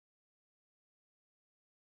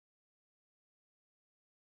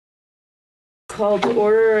called to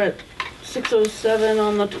order at 6:07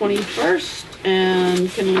 on the 21st. And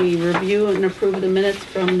can we review and approve the minutes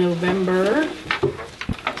from November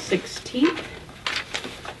 16th,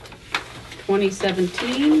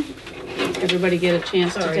 2017? Everybody get a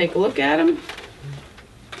chance to take a look at them?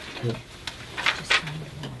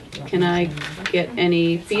 Can I get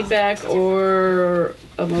any feedback or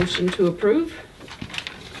a motion to approve?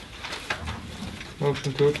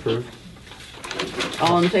 Motion to approve.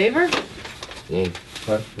 All in favor? Yay.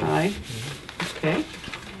 Aye. Okay,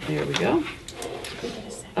 there we go.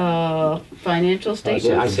 Financial I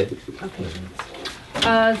statements? said.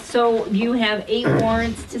 So you have 8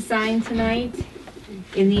 warrants to sign tonight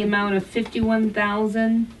in the amount of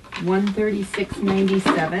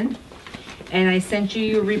 $51,136.97. And I sent you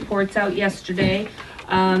your reports out yesterday.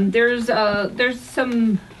 There's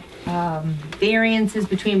some variances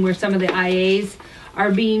between where some of the IAs are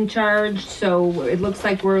being charged, so it looks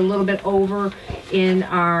like we're a little bit over in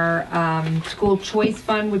our school choice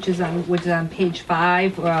fund, which is on page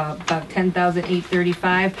 5, about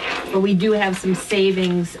 $10,835. But we do have some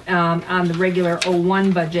savings on the regular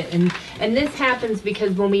 01 budget, and this happens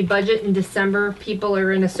because when we budget in December, people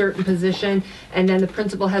are in a certain position, and then the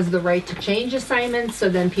principal has the right to change assignments, so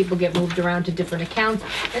then people get moved around to different accounts.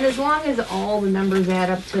 And as long as all the numbers add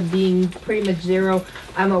up to being pretty much zero,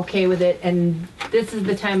 I'm okay with it. And this is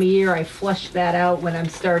the time of year I flush that out when I'm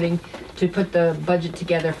starting to put the budget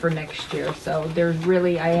together for next year. So there's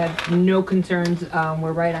really, I have no concerns.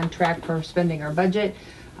 We're right on track for spending our budget.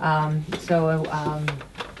 Unless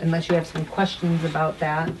you have some questions about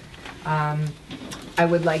that, I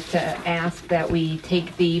would like to ask that we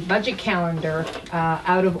take the budget calendar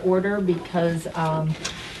out of order because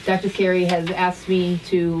Dr. Carey has asked me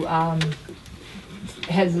to,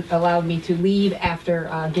 has allowed me to leave after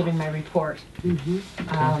giving my report.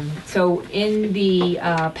 So in the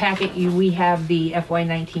packet, we have the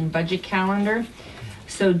FY19 budget calendar.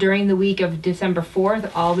 So during the week of December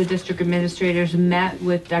 4th, all the district administrators met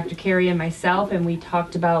with Dr. Carey and myself, and we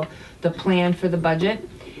talked about the plan for the budget.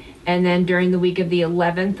 And then during the week of the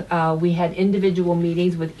 11th, we had individual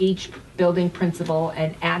meetings with each building principal,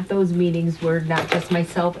 and at those meetings were not just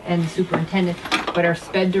myself and the superintendent, but our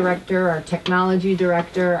SPED director, our technology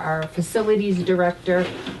director, our facilities director,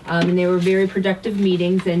 and they were very productive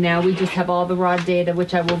meetings. And now we just have all the raw data,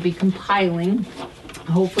 which I will be compiling,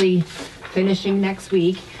 hopefully finishing next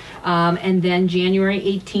week. And then January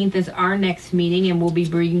 18th is our next meeting, and we'll be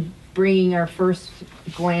bringing our first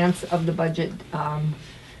glance of the budget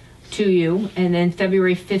to you. And then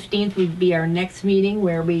February 15th would be our next meeting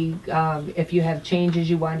where we, if you have changes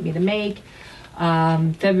you want me to make.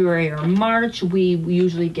 February or March, we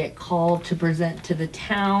usually get called to present to the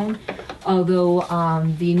town. Although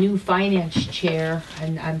the new finance chair,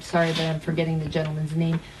 and I'm sorry that I'm forgetting the gentleman's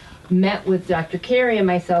name, met with Dr. Carey and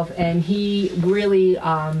myself, and he really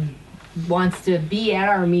wants to be at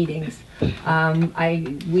our meetings.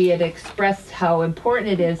 We had expressed how important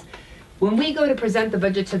it is. When we go to present the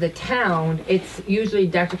budget to the town, it's usually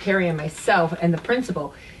Dr. Carey and myself and the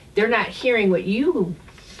principal. They're not hearing what you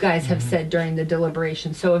guys have said during the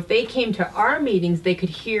deliberation. So if they came to our meetings, they could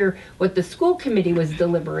hear what the school committee was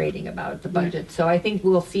deliberating about the budget. So I think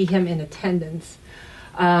we'll see him in attendance.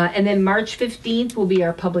 And then March 15th will be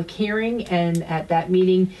our public hearing, and at that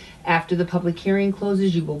meeting, after the public hearing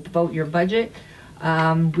closes, you will vote your budget.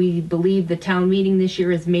 We believe the town meeting this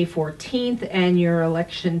year is May 14th, and your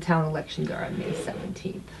town elections are on May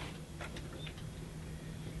 17th.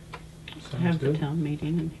 I have the town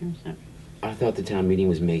meeting in here. Is that... I thought the town meeting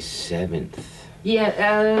was May 7th.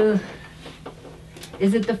 Yeah,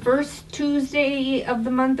 is it the first Tuesday of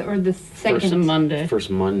the month or the second? First Monday.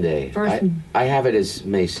 First Monday. I have it as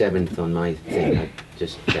May 7th on my thing. I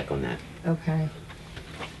just check on that. Okay.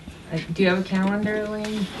 Do you have a calendar,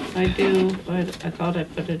 Elaine? I do, but I thought I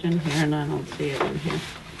put it in here and I don't see it in here.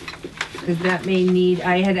 Because that may need,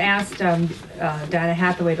 I had asked Donna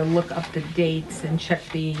Hathaway to look up the dates and check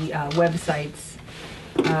the websites.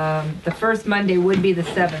 The first Monday would be the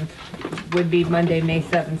 7th, would be Monday, May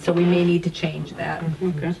 7th, so we may need to change that.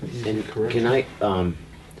 Okay. And can I,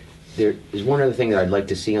 there is one other thing that I'd like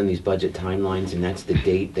to see on these budget timelines, and that's the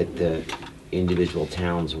date that the individual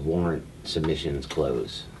towns' warrant submissions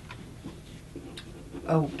close.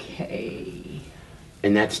 Okay.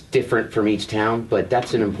 And that's different from each town, but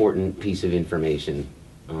that's an important piece of information.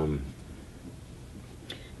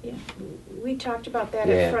 Yeah, we talked about that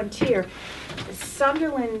Yeah. at Frontier.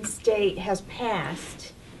 Sunderland's date has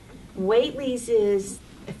passed. Whately's is,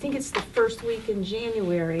 I think it's the first week in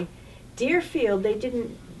January. Deerfield,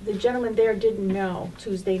 the gentleman there didn't know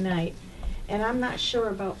Tuesday night. And I'm not sure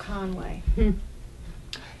about Conway.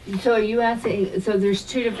 So are you asking, so there's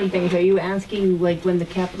two different things. Are you asking like when the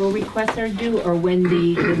capital requests are due or when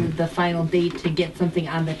the final date to get something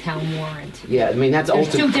on the town warrant? Yeah, I mean, that's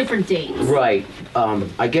There's two ultimate. different dates. Right.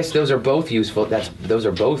 I guess those are both useful. Those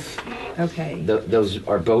are both, Okay. those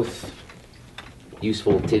are both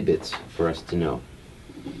useful tidbits for us to know.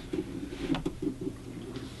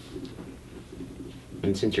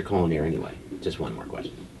 And since you're calling here anyway, just one more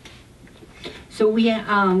question. So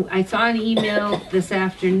I saw an email this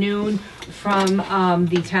afternoon from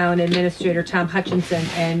the town administrator, Tom Hutchinson,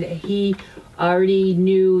 and he already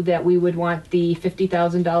knew that we would want the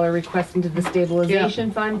 $50,000 request into the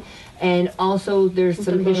stabilization fund. And also there's some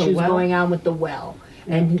Something about a issues well? going on with the well.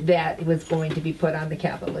 And that was going to be put on the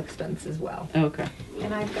capital expense as well. Okay,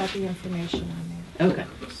 And I've got the information on okay.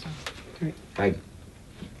 that. So. Great. I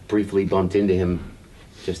briefly bumped into him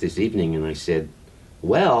just this evening and I said,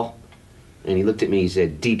 well, and he looked at me, he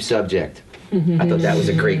said, deep subject. I thought that was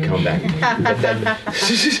a great comeback.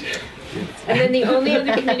 And then the only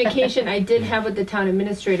other communication I did have with the town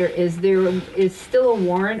administrator is there is still a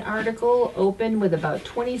warrant article open with about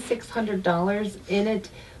 $2,600 in it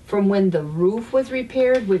from when the roof was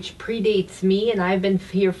repaired, which predates me, and I've been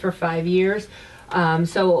here for 5 years.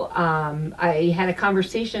 I had a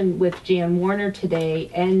conversation with Jan Warner today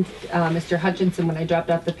and Mr. Hutchinson when I dropped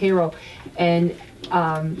off the payroll, and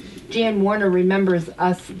Jan Warner remembers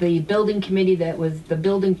us, the building committee that was the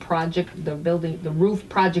building project, the roof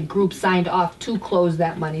project group signed off to close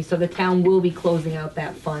that money, so the town will be closing out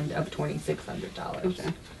that fund of $2,600.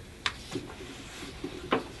 Okay.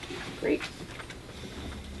 Great.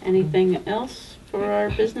 Anything else for our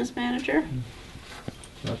business manager?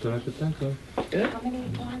 Not that I could think of. Good. How many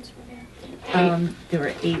warrants were there? There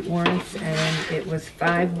were 8 warrants, and it was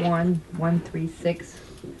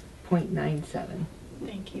 51136.97.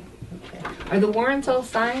 Thank you. Okay. Are the warrants all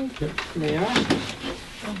signed? They are.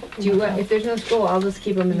 Do you, if there's no school, I'll just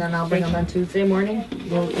keep them and then I'll bring them on Tuesday morning.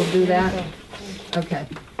 We'll do that. Okay,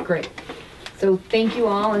 great. So thank you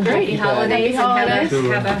all and Great. happy holidays and Happy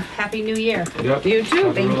holidays. have a happy new year. Yep. You too. Have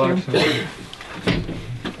a Thank you. relaxing-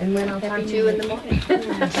 And when I'll talk to you in the morning. Happy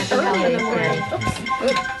Early in holidays, the morning.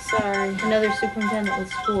 Mary. Oops, sorry. Another superintendent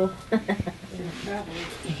with school.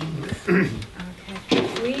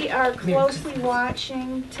 We are closely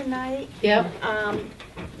watching tonight. Yep.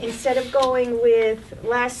 Instead of going with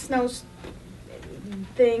last snow's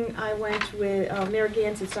thing, I went with,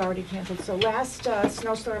 Narragansett, it's already canceled. So last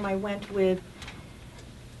snowstorm, I went with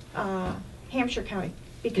Hampshire County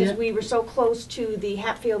because Yeah. we were so close to the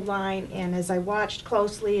Hatfield line, and as I watched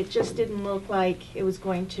closely, it just didn't look like it was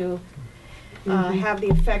going to have the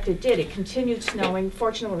effect it did. It continued snowing.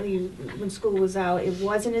 Fortunately, when school was out, it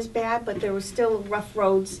wasn't as bad, but there was still rough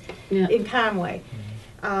roads Yeah. in Conway.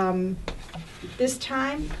 This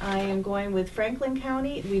time, I am going with Franklin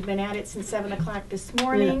County. We've been at it since 7 o'clock this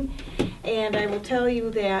morning, and I will tell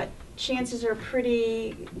you that chances are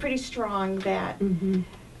pretty strong that,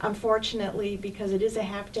 unfortunately, because it is a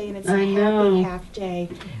half day and it's a I know. happy half day,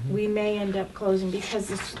 we may end up closing because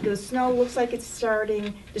the snow looks like it's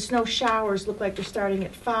starting. The snow showers look like they're starting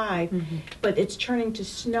at 5, but it's turning to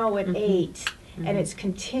snow at 8. And it's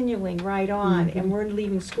continuing right on, and we're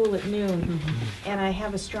leaving school at noon. And I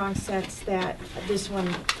have a strong sense that this one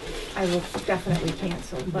I will definitely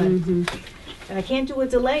cancel, but, and I can't do a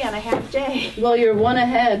delay on a half day. Well, you're one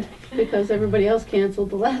ahead because everybody else canceled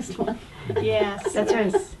the last one. Yes. That's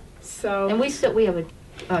right. So. And we have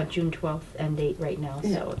a June 12th end date right now,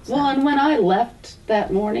 so it's Well, not- and when I left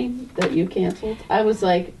that morning that you canceled, I was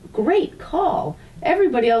like, great call.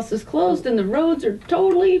 Everybody else is closed and the roads are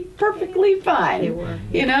totally, perfectly fine. They were.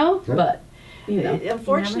 You know? But, you know.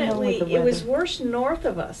 Unfortunately, with the it was weather. worse north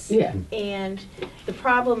of us. Yeah. And the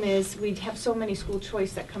problem is, we have so many school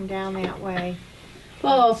choice that come down that way.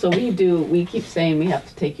 Well, also, we keep saying we have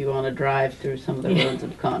to take you on a drive through some of the roads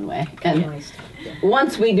of Conway. And Nice. Yeah.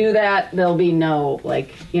 once we do that, there'll be no,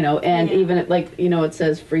 like, you know, and Yeah. even, like, you know, it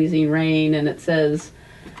says freezing rain and it says,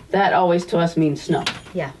 that always to us means snow.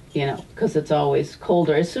 Yeah. You know, because it's always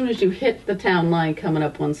colder. As soon as you hit the town line coming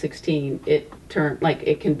up 116, it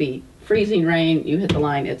can be freezing rain, you hit the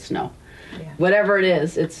line, it's snow. Yeah. Whatever it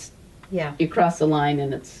is, it's, Yeah. you cross the line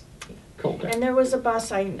and it's colder. And there was a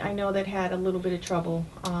bus I know that had a little bit of trouble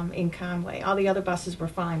in Conway. All the other buses were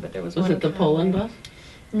fine, but there was Was one it the in Conway. Poland bus?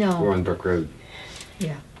 No. Roaringbrook Road.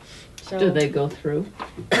 Yeah. So, Did they go through?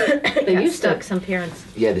 They They got used stuck. to. Some parents.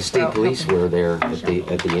 Yeah, the state Well, police helping. were there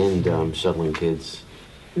at the end, shuttling kids.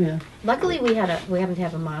 Yeah. Luckily, we happen to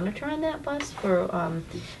have a monitor on that bus for a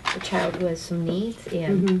child who has some needs,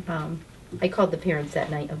 and I called the parents that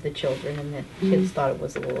night of the children, and the kids thought it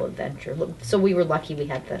was a little adventure. So we were lucky we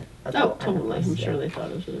had the Oh, adult on the totally. bus, I'm sure yeah. they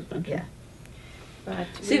thought it was an adventure. Yeah. But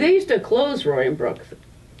See, they used to close Roy and Brook.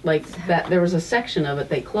 Like that, there was a section of it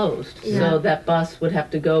they closed. Yeah. So that bus would have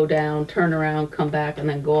to go down, turn around, come back, and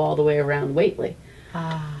then go all the way around Whately.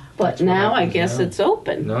 Ah. But That's what now I happens guess now. it's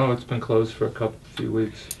open. No, it's been closed for a few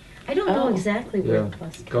weeks. I don't know Oh. exactly where Yeah, the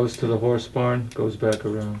bus goes. goes to the horse barn, goes back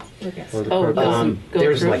around. Or the Oh, park. it doesn't go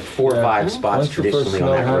There's through? like 4 or Yeah. 5 Oh. spots Once the first traditionally on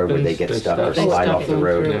snow that road where they happens, get they stuck or stop. slide They off the stop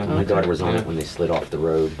road. going through. My daughter was on Yeah. it when they slid off the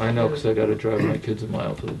road. I know, because I got to drive my kids a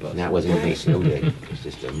mile to the bus. And that wasn't even a snow day. It was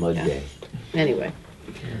just a mud Yeah. day. Anyway.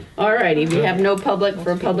 All righty, we have no public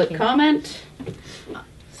for public comment.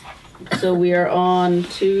 So we are on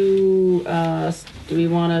to, do we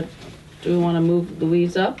want to move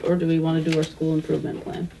Louise up, or do we want to do our school improvement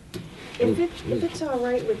plan? if it's all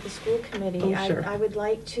right with the school committee, Oh, sure. I would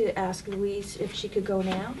like to ask Louise if she could go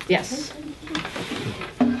now. Yes.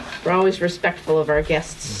 We're always respectful of our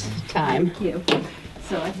guests' time. Thank you.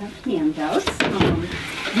 So I have handouts.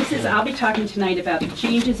 I'll be talking tonight about the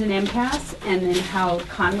changes in MCAS and then how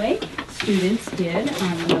Conway students did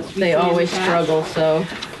on the most recent They always MCAS. struggle, so.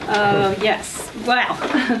 Yes. Well,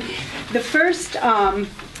 the first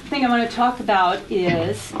thing I want to talk about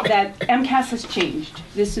is that MCAS has changed.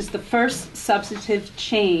 This is the first substantive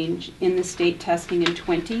change in the state testing in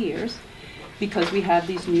 20 years because we have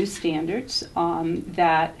these new standards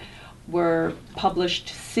that were published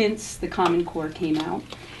since the Common Core came out.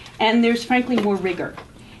 And there's frankly more rigor.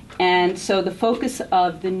 And so the focus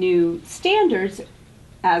of the new standards,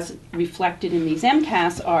 as reflected in these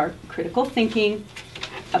MCAS, are critical thinking,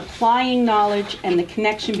 applying knowledge, and the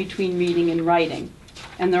connection between reading and writing.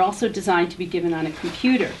 And they're also designed to be given on a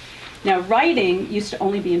computer. Now, writing used to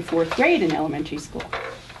only be in 4th grade in elementary school.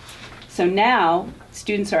 So now,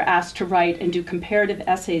 students are asked to write and do comparative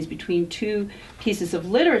essays between 2 pieces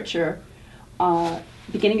of literature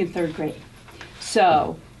beginning in 3rd grade.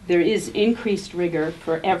 So there is increased rigor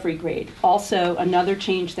for every grade. Also, another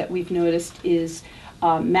change that we've noticed is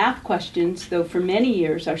math questions, though for many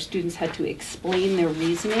years our students had to explain their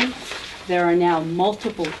reasoning. There are now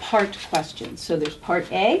multiple part questions. So there's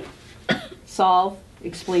part A, solve,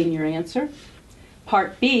 explain your answer.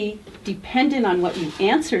 Part B, dependent on what you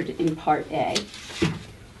answered in part A.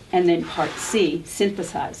 And then part C,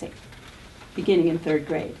 synthesizing, beginning in 3rd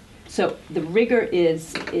grade. So the rigor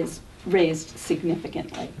is raised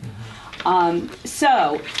significantly. In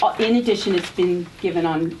addition, it's been given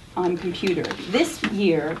on computer. This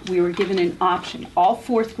year, we were given an option. All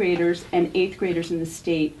 4th graders and 8th graders in the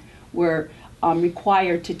state were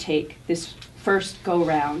required to take this first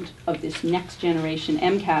go-round of this next generation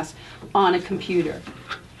MCAS on a computer.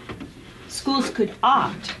 Schools could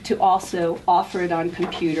opt to also offer it on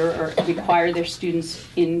computer or require their students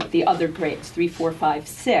in the other grades, 3, 4, 5,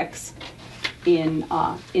 6, in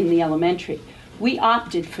the elementary. We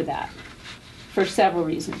opted for that for several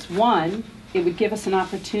reasons. One, it would give us an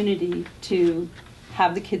opportunity to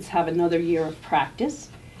have the kids have another year of practice.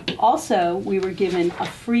 Also, we were given a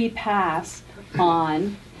free pass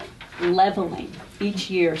on leveling. Each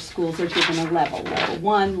year, schools are given a level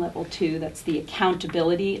 1, level 2. That's the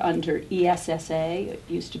accountability under ESSA. It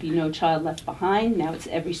used to be No Child Left Behind. Now it's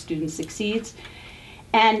Every Student Succeeds.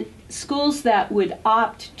 And schools that would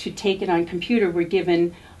opt to take it on computer were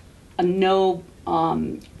given a no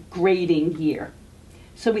grading year.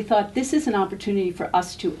 So we thought this is an opportunity for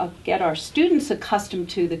us to get our students accustomed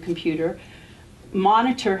to the computer,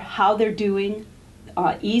 monitor how they're doing,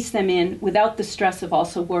 ease them in without the stress of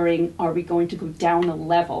also worrying, are we going to go down a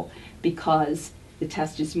level because the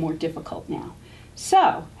test is more difficult now.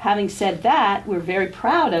 So, having said that, we're very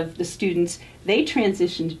proud of the students. They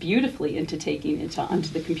transitioned beautifully into taking it onto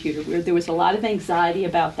the computer. There was a lot of anxiety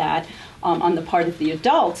about that on the part of the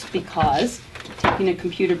adults because taking a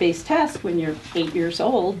computer-based test when you're 8 years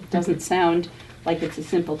old doesn't sound like it's a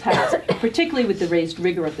simple task, particularly with the raised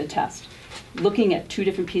rigor of the test. Looking at 2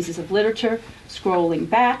 different pieces of literature, scrolling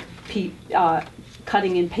back,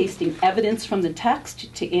 cutting and pasting evidence from the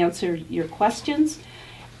text to answer your questions.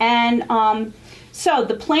 And so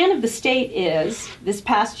the plan of the state is, this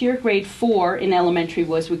past year, grade 4 in elementary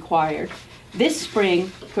was required. This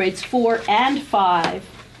spring, grades 4 and 5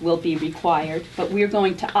 will be required, but we're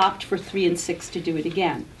going to opt for 3 and 6 to do it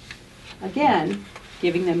again. Again,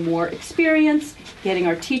 giving them more experience, getting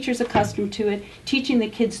our teachers accustomed to it, teaching the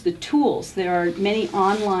kids the tools. There are many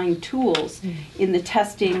online tools in the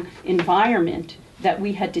testing environment that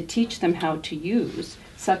we had to teach them how to use,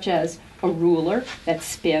 such as a ruler that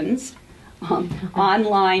spins.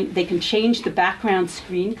 Online, they can change the background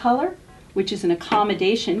screen color which is an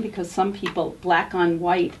accommodation because some people, black on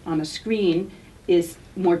white on a screen is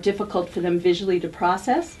more difficult for them visually to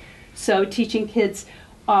process. So teaching kids,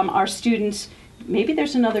 our students, maybe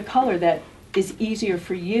there's another color that is easier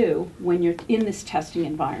for you when you're in this testing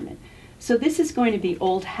environment. So this is going to be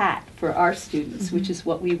old hat for our students, which is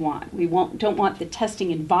what we want. We don't want the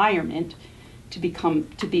testing environment to be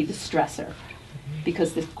the stressor,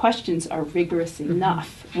 because the questions are rigorous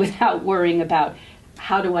enough without worrying about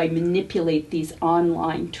how do I manipulate these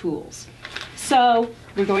online tools. So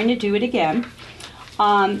we're going to do it again.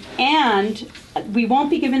 And we won't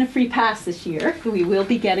be given a free pass this year. We will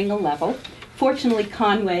be getting a level. Fortunately,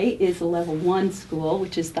 Conway is a level 1 school,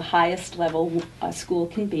 which is the highest level a school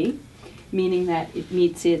can be, meaning that it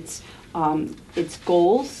meets its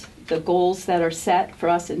goals, the goals that are set for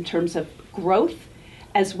us in terms of growth,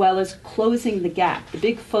 as well as closing the gap. The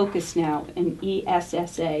big focus now in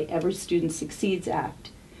ESSA, Every Student Succeeds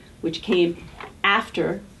Act, which came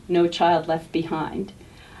after No Child Left Behind,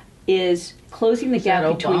 is closing the gap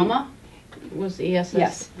that between... Obama was the ESS?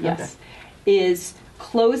 Yes, yes. Okay. Is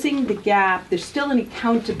closing the gap. There's still an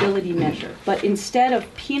accountability measure, but instead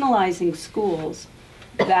of penalizing schools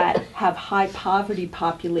that have high poverty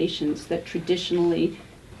populations that traditionally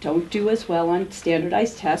don't do as well on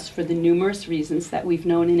standardized tests for the numerous reasons that we've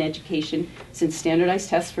known in education since standardized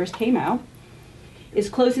tests first came out, is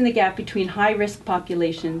closing the gap between high-risk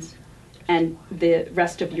populations and the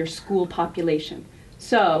rest of your school population.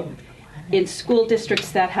 So in school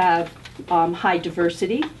districts that have high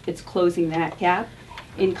diversity, it's closing that gap.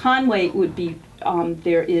 In Conway, it would be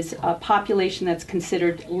there is a population that's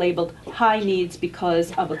considered labeled high needs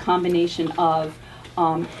because of a combination of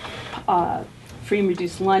free and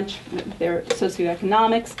reduced lunch, their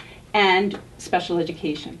socioeconomics, and special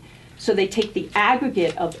education. So they take the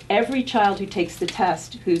aggregate of every child who takes the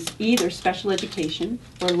test who's either special education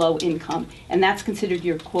or low income, and that's considered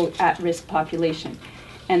your, quote, at-risk population.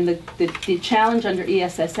 And the challenge under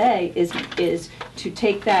ESSA is to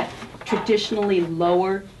take that traditionally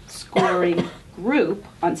lower scoring group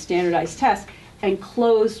on standardized tests and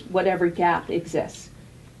close whatever gap exists.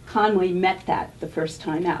 Conway met that the first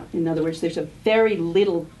time out. In other words, there's a very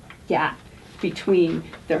little gap between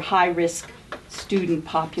their high-risk student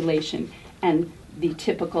population and the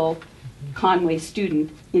typical Conway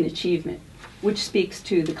student in achievement, which speaks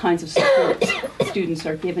to the kinds of supports students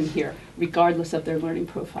are given here, regardless of their learning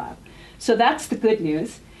profile. So that's the good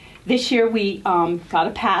news. This year we got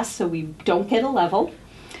a pass, so we don't get a level.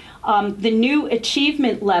 The new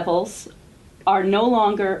achievement levels are no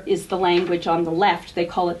longer is the language on the left. They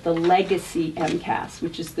call it the legacy MCAS,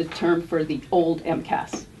 which is the term for the old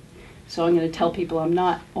MCAS. So I'm going to tell people I'm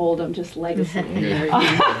not old, I'm just legacy.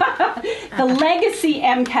 The legacy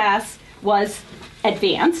MCAS was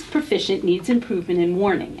advanced, proficient, needs improvement, and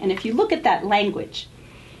warning. And if you look at that language,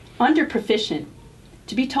 under proficient,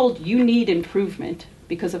 to be told you need improvement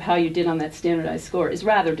because of how you did on that standardized score is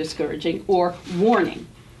rather discouraging, or warning.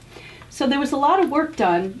 So there was a lot of work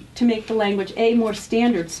done to make the language A, more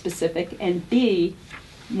standard specific, and B,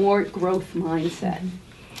 more growth mindset.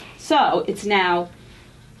 So it's now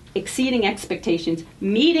exceeding expectations,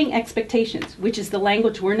 meeting expectations, which is the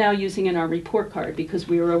language we're now using in our report card because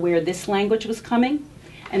we were aware this language was coming,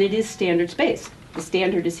 and it is standards-based. The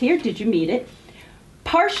standard is here, did you meet it?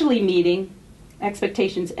 Partially meeting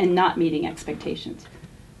expectations and not meeting expectations.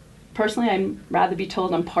 Personally, I'd rather be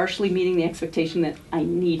told I'm partially meeting the expectation that I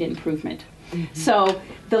need improvement. So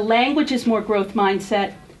the language is more growth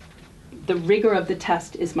mindset, the rigor of the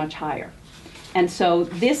test is much higher. And so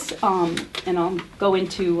this, and I'll go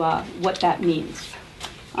into what that means.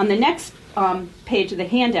 On the next page of the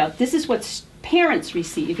handout, this is what parents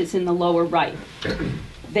receive, is in the lower right.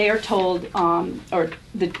 They are told, or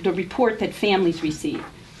the report that families receive,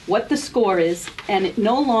 what the score is, and it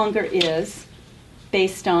no longer is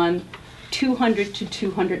based on 200 to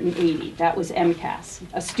 280. That was MCAS.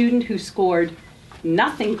 A student who scored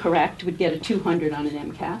nothing correct would get a 200 on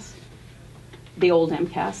an MCAS, the old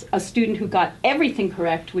MCAS. A student who got everything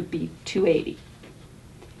correct would be 280.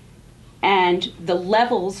 And the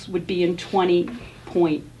levels would be in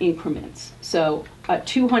 20-point increments. So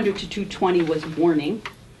 200 to 220 was warning.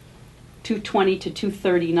 220 to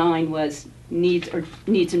 239 was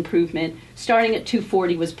needs improvement. Starting at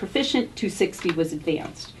 240 was proficient, 260 was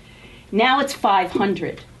advanced. Now it's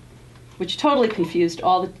 500, which totally confused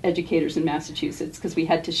all the educators in Massachusetts because we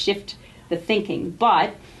had to shift the thinking.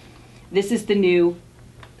 But this is the new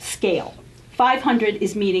scale. 500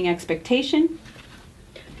 is meeting expectation,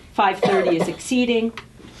 530 is exceeding,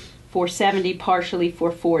 470 partially,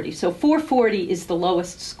 440. So 440 is the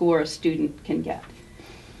lowest score a student can get.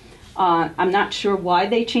 I'm not sure why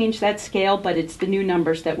they changed that scale, but it's the new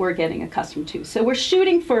numbers that we're getting accustomed to. So we're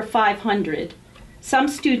shooting for 500. Some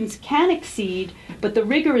students can exceed, but the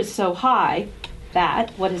rigor is so high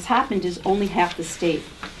that what has happened is only half the state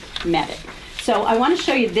met it. So I want to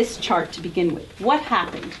show you this chart to begin with. What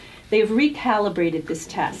happened? They've recalibrated this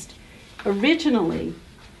test. Originally,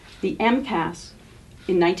 the MCAS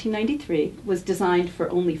in 1993 was designed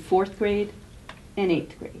for only 4th grade and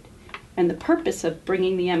 8th grade. And the purpose of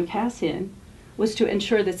bringing the MCAS in was to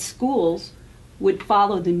ensure that schools would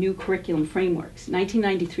follow the new curriculum frameworks.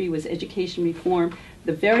 1993 was education reform,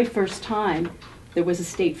 the very first time there was a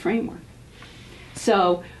state framework.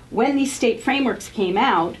 So when these state frameworks came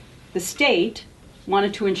out, the state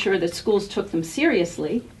wanted to ensure that schools took them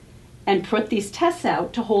seriously and put these tests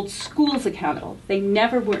out to hold schools accountable. They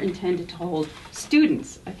never were intended to hold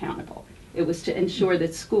students accountable. It was to ensure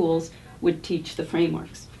that schools would teach the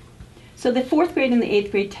frameworks. So the 4th grade and the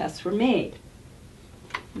 8th grade tests were made.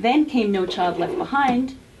 Then came No Child Left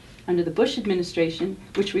Behind under the Bush administration,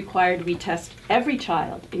 which required we test every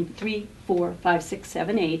child in 3, 4, 5, 6,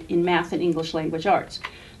 7, 8 in math and English language arts.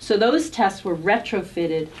 So those tests were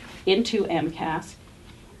retrofitted into MCAS,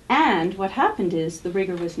 and what happened is the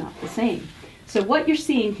rigor was not the same. So what you're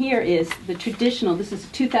seeing here is the traditional, this is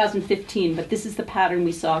 2015, but this is the pattern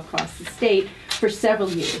we saw across the state for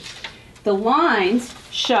several years. The lines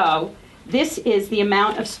show this is the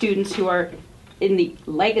amount of students who are in the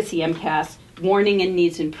legacy MCAS, warning and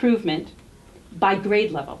needs improvement, by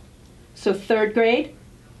grade level. So 3rd grade,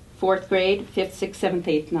 4th grade, 5th, 6th, 7th,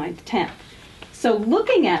 8th, 9th, 10th. So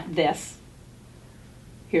looking at this,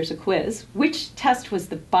 here's a quiz. Which test was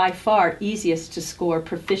the by far easiest to score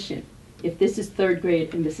proficient if this is 3rd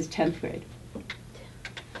grade and this is 10th grade?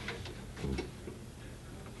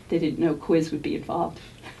 They didn't know quiz would be involved.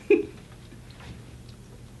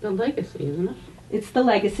 The legacy, isn't it? It's the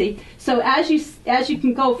legacy. So as you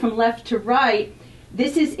can go from left to right,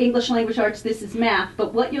 this is English language arts, this is math,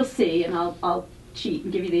 but what you'll see, and I'll cheat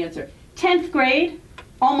and give you the answer. 10th grade,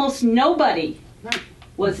 almost nobody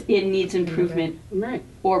was in needs improvement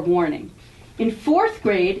or warning. In 4th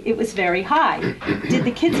grade, it was very high. Did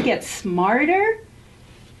the kids get smarter?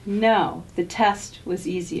 No, the test was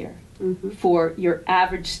easier for your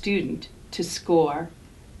average student to score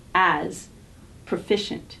as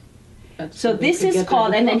proficient. So this is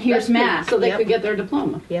called, and then here's math. So they could get their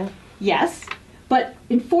diploma. Yeah. Yes, but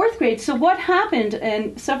in 4th grade, so what happened,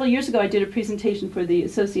 and several years ago I did a presentation for the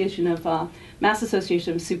Mass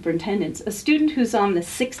Association of Superintendents, a student who's on the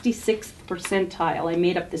 66th percentile, I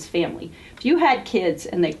made up this family. If you had kids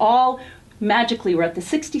and they all magically were at the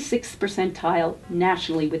 66th percentile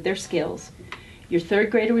nationally with their skills, your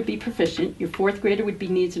 3rd grader would be proficient, your 4th grader would be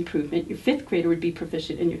needs improvement, your 5th grader would be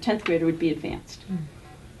proficient, and your 10th grader would be advanced.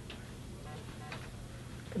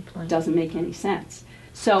 Good point. Doesn't make any sense.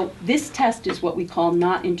 So this test is what we call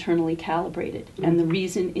not internally calibrated, and the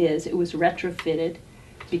reason is it was retrofitted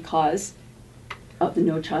because of the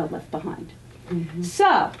No Child Left Behind.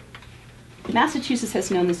 So Massachusetts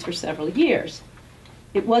has known this for several years.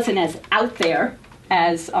 It wasn't as out there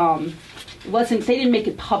as they didn't make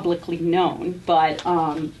it publicly known, but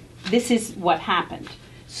this is what happened.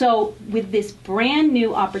 So with this brand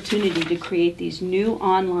new opportunity to create these new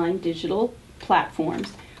online digital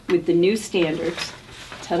platforms with the new standards,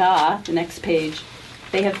 ta-da, the next page,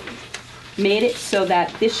 they have made it so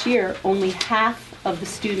that this year only half of the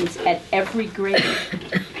students at every grade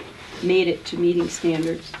made it to meeting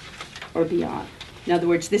standards or beyond. In other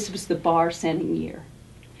words, this was the bar setting year.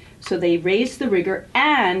 So they raised the rigor,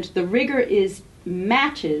 and the rigor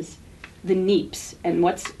matches the NEEPs. And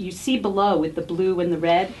what you see below with the blue and the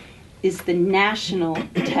red is the national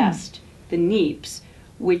test, the NEEPs,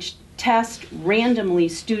 which test randomly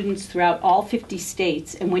students throughout all 50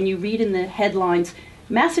 states. And when you read in the headlines,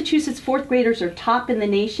 Massachusetts 4th graders are top in the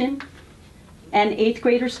nation, and 8th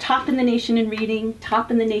graders top in the nation in reading, top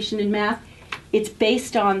in the nation in math, it's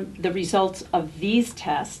based on the results of these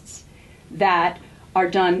tests that are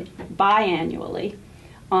done biannually,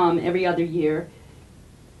 every other year,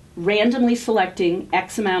 randomly selecting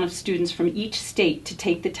X amount of students from each state to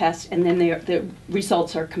take the test, and then the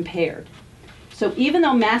results are compared. So even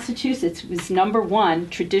though Massachusetts was number one,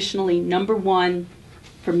 traditionally number one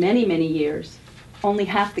for many, many years, only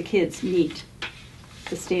half the kids meet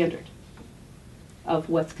the standard of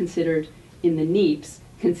what's considered in the NEEPs,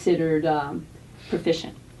 considered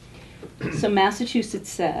proficient. So Massachusetts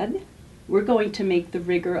said, we're going to make the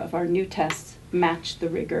rigor of our new tests match the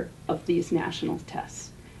rigor of these national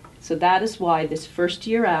tests. So that is why this first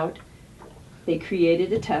year out, they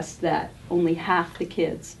created a test that only half the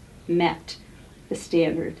kids met the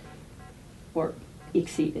standard or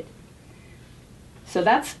exceeded. So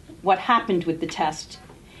that's what happened with the test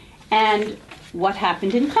and what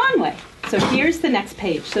happened in Conway. So here's the next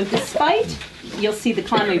page. So despite, you'll see the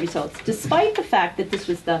Conway results, despite the fact that this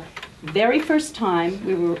was the very first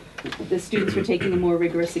time the students were taking a more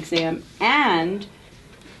rigorous exam, and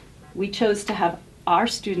we chose to have our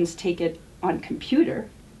students take it on computer,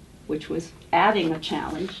 which was adding a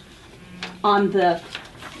challenge. On the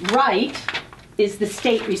right is the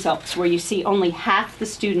state results, where you see only half the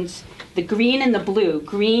students, the green and the blue.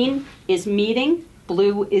 Green is meeting,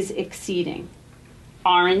 blue is exceeding.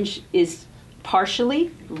 Orange is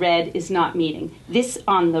partially, red is not meeting. This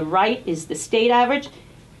on the right is the state average,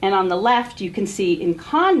 and on the left you can see in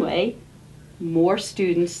Conway, more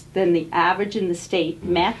students than the average in the state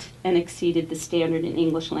met and exceeded the standard in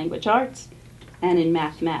English language arts and in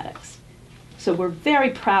mathematics. So we're very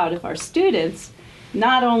proud of our students,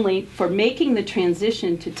 not only for making the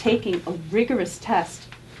transition to taking a rigorous test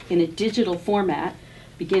in a digital format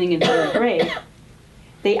beginning in 3rd grade,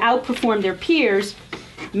 they outperformed their peers,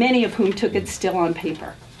 many of whom took it still on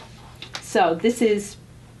paper. So this is,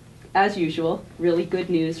 as usual, really good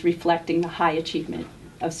news reflecting the high achievement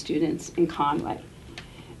of students in Conway.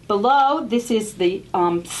 Below, this is the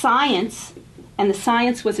science, and the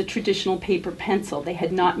science was a traditional paper pencil. They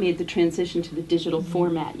had not made the transition to the digital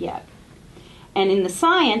format yet. And in the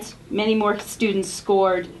science, many more students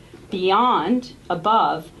scored beyond,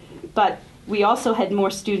 above, but we also had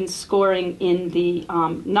more students scoring in the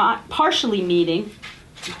not partially meeting.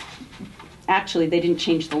 Actually, they didn't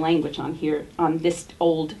change the language on here, on this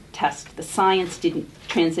old test. The science didn't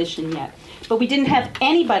transition yet. But we didn't have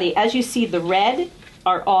anybody, as you see, the red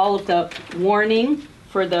are all of the warning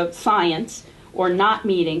for the science or not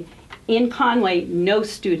meeting. In Conway, no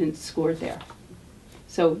students scored there.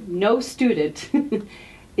 So no student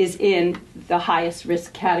is in the highest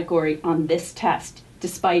risk category on this test,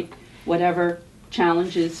 despite whatever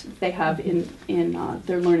challenges they have in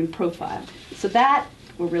their learning profile. So that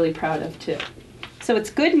we're really proud of too. So it's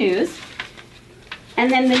good news. And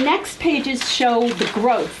then the next pages show the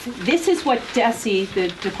growth. This is what DESE, the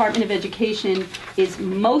Department of Education, is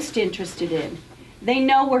most interested in. They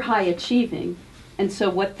know we're high achieving, and so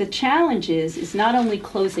what the challenge is not only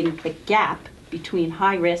closing the gap between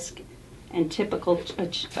high risk and typical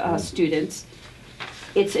students,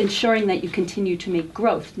 it's ensuring that you continue to make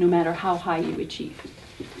growth no matter how high you achieve.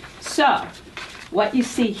 So what you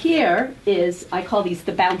see here is, I call these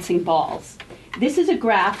the bouncing balls. This is a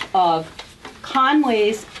graph of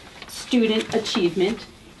Conway's student achievement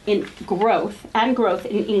in growth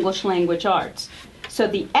in English language arts. So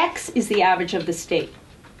the X is the average of the state.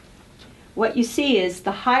 What you see is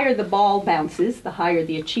the higher the ball bounces, the higher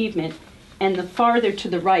the achievement, and the farther to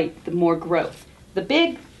the right, the more growth. The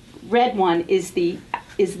big red one is the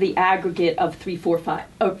aggregate of 3, 4,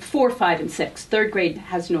 5, 4, 5, and 6. 3rd grade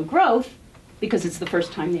has no growth because it's the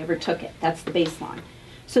first time they ever took it. That's the baseline.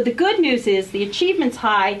 So the good news is the achievement's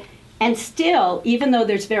high, and still, even though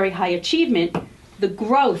there's very high achievement, the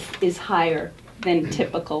growth is higher than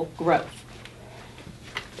typical growth.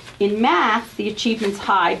 In math, the achievement's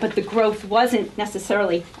high, but the growth wasn't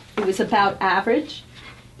necessarily, it was about average.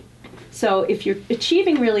 So if you're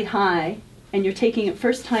achieving really high, and you're taking it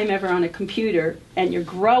first time ever on a computer, and you're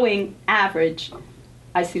growing average,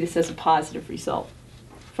 I see this as a positive result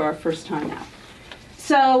for our first time out.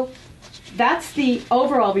 So that's the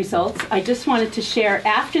overall results. I just wanted to share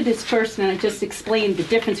after this first, and I just explained the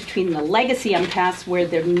difference between the legacy MCAS, where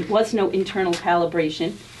there was no internal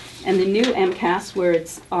calibration, and the new MCAS, where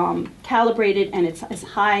it's calibrated and it's as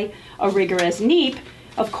high a rigor as NEEP.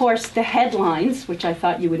 Of course, the headlines, which I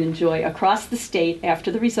thought you would enjoy, across the state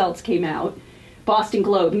after the results came out. Boston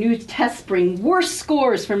Globe, new tests bring worse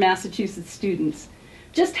scores for Massachusetts students.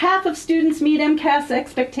 Just half of students meet MCAS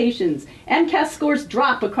expectations. MCAS scores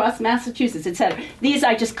drop across Massachusetts, etc. These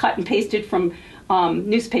I just cut and pasted from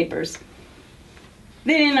newspapers.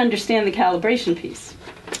 They didn't understand the calibration piece,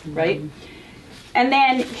 right? And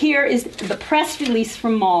then here is the press release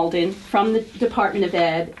from Malden, from the Department of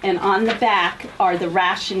Ed, and on the back are the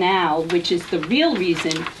rationale, which is the real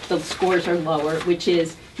reason the scores are lower, which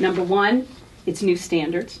is, number one, it's new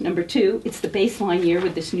standards. Number two, it's the baseline year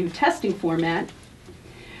with this new testing format.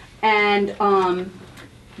 And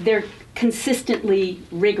they're consistently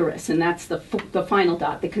rigorous, and that's the final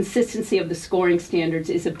dot. The consistency of the scoring standards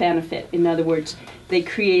is a benefit. In other words, they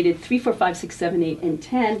created 3, 4, 5, 6, 7, 8, and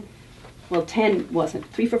 10. Well, 10 wasn't.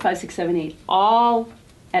 3, 4, 5, 6, 7, 8. All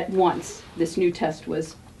at once, this new test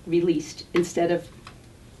was released instead of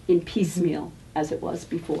in piecemeal as it was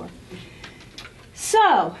before.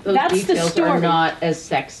 So Those that's the details story. are not as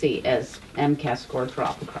sexy as MCAS score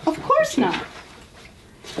drop across. Of course not.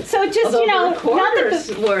 So just, Although you know, the reporters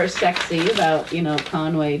not that were sexy about,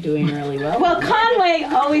 Conway doing really well. well, Conway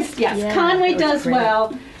always, yes, Yeah, Conway that was does great.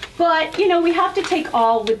 well. But, we have to take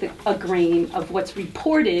all with a grain of what's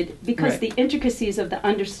reported because Right. the intricacies of the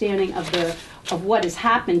understanding of what has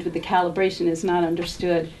happened with the calibration is not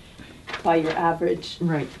understood by your average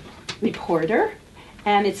Right. reporter,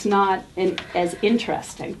 and it's not as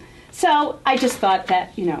interesting. So I just thought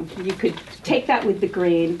that, you could take that with the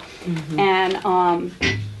grain and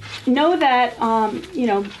know that,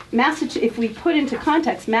 if we put into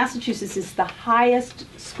context, Massachusetts is the highest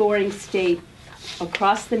scoring state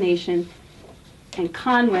across the nation, and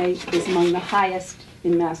Conway is among the highest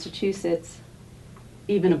in Massachusetts.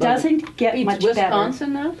 Even It above. doesn't get Beats much better.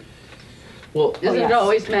 Wisconsin now? Well, Isn't it yes.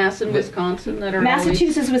 always Mass and Wisconsin that are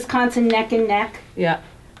Massachusetts, Wisconsin, neck and neck. always? Yeah.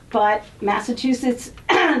 But Massachusetts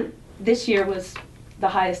this year was the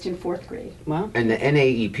highest in 4th grade. Wow. and the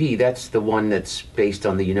NAEP, that's the one that's based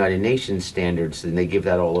on the United Nations standards, and they give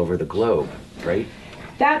that all over the globe, right?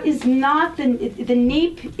 That is not the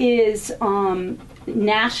NAEP is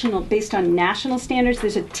national, based on national standards.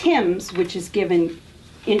 There's a TIMS, which is given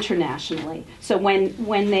internationally. So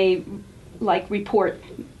when they report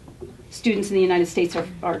students in the United States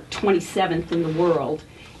are 27th in the world,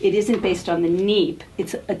 it isn't based on the NAEP.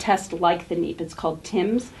 It's a test like the NAEP. It's called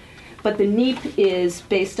TIMS. But the NAEP is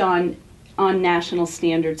based on national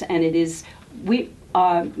standards, and it is,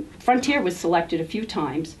 Frontier was selected a few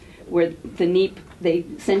times where the NAEP, they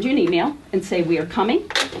send you an email and say, we are coming,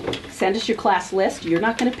 send us your class list. You're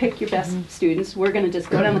not going to pick your best students. We're going to just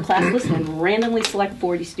go down the class list and randomly select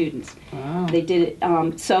 40 students. Wow. They did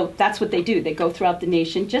it, so that's what they do. They go throughout the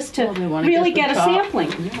nation just to Well, they wanna really get get the a top.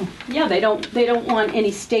 sampling. Yeah. Yeah, they don't want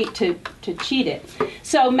any state to cheat it.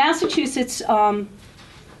 So Massachusetts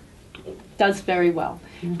does very well,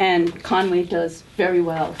 and Conway does very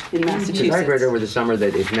well in Massachusetts. Because I read over the summer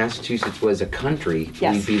that if Massachusetts was a country,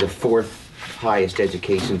 Yes. we'd be the 4th highest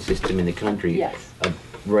education system in the country. Yes.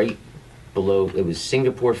 Right below, it was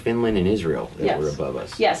Singapore, Finland, and Israel that Yes. were above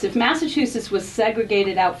us. Yes, if Massachusetts was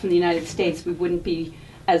segregated out from the United States, we wouldn't be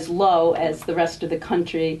as low as the rest of the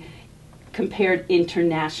country compared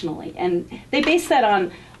internationally. And they base that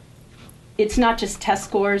on, it's not just test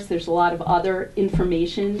scores, there's a lot of other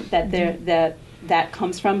information that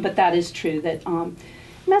comes from, but that is true, that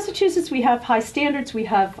Massachusetts, we have high standards, we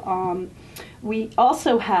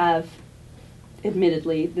also have,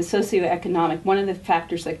 admittedly, the socioeconomic, one of the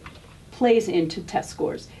factors that plays into test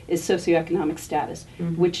scores is socioeconomic status,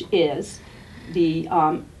 which is the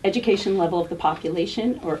education level of the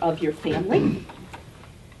population or of your family,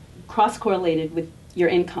 cross-correlated with your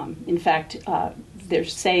income. In fact,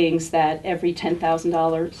 there's sayings that every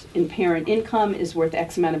 $10,000 in parent income is worth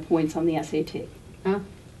X amount of points on the SAT. Oh.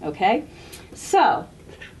 Okay? So,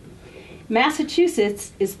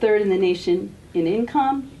 Massachusetts is 3rd in the nation in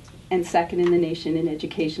income and 2nd in the nation in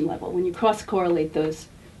education level. When you cross-correlate those,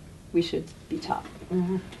 we should be top.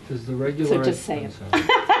 Does the regular... So just say it.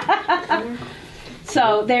 I'm sorry.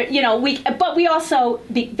 So there, but we also,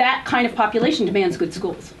 that kind of population demands good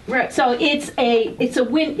schools. Right. So it's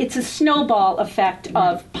a snowball effect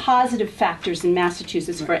of positive factors in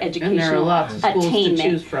Massachusetts for educational And there are lots of schools to attainment.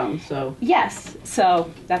 choose from, so. Yes, so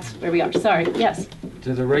that's where we are. Sorry, yes.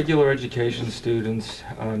 Do the regular education students,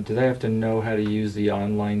 do they have to know how to use the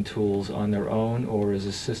online tools on their own, or is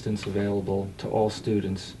assistance available to all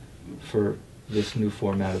students for this new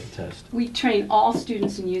format of the test? We train all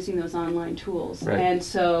students in using those online tools. Right. And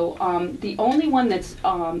so the only one that's,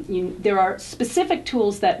 there are specific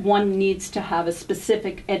tools that one needs to have a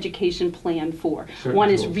specific education plan for. Certain One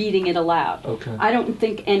is tools. reading it aloud. Okay. I don't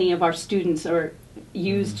think any of our students are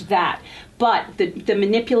used that. But the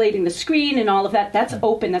manipulating the screen and all of that, that's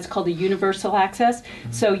open. That's called a universal access.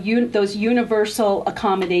 So those universal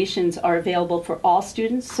accommodations are available for all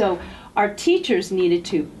students. So our teachers needed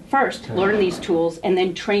to first learn these tools and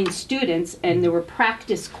then train students, and there were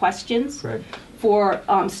practice questions Right. for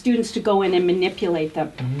students to go in and manipulate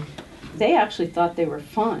them. They actually thought they were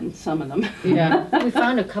fun, some of them. Yeah. We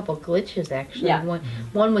found a couple glitches actually. Yeah.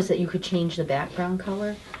 One was that you could change the background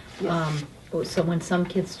color. So when some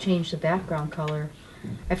kids changed the background color,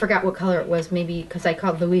 I forgot what color it was, maybe because I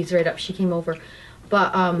called Louise right up, she came over.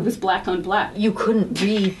 But It was black on black. you couldn't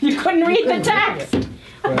read. You couldn't read the couldn't read text. it.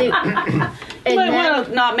 They- and Might then want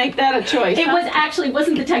to not make that a choice. It huh? was actually, it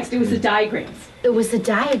wasn't the text, it was the diagrams. it was the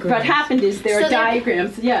diagram. What happened is there So are they're-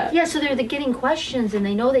 diagrams, yeah. Yeah, so they're getting questions and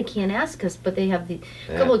they know they can't ask us, but they have a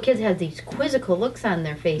couple of kids had these quizzical looks on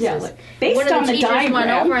their faces. Yeah, like, based One of on the the teachers went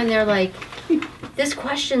diagram. over and they're like, "This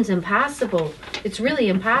question's impossible. It's really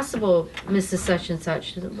impossible, Mrs. Such and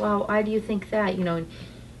Such." Well, why do you think that?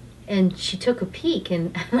 and she took a peek,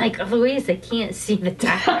 and I'm like, Louise, I can't see the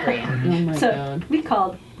diagram. Oh my So God. we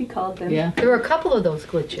called them. Yeah. There were a couple of those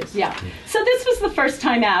glitches. Yeah. So this was the first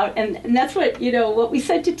time out, and that's what, what we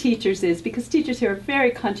said to teachers is, because teachers here are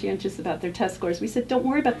very conscientious about their test scores, we said, don't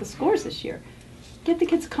worry about the scores this year. Get the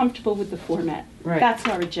kids comfortable with the format. Right. That's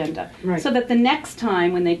our agenda. Right. So that the next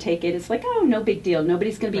time when they take it, it's like, oh, no big deal.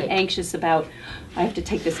 Nobody's going to be Right. anxious about, I have to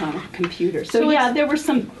take this on a computer. So, So yeah, it's- there were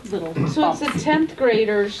some little So it's bumps. the 10th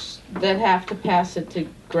graders that have to pass it to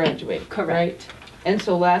graduate, Correct. right? And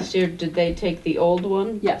so last year, did they take the old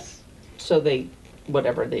one? Yes. So they,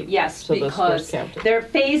 whatever they. Yes, So the scores because counted. they're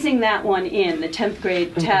phasing that one in, the 10th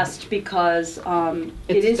grade test, because it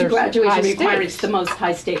It's- is a there's graduation high requirement. stakes. It's the most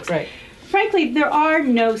high stakes. Right. Frankly, there are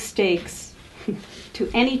no stakes to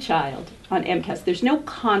any child on MCAS. There's no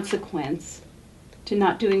consequence to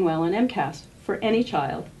not doing well on MCAS for any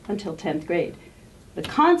child until 10th grade. The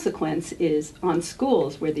consequence is on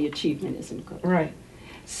schools where the achievement isn't good. Right.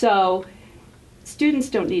 So students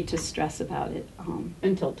don't need to stress about it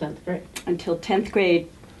Until 10th grade. until 10th grade.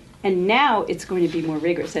 And now it's going to be more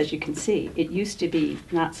rigorous, as you can see. It used to be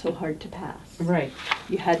not so hard to pass. Right.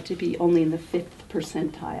 You had to be only in the 5th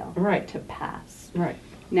percentile Right. to pass. Right.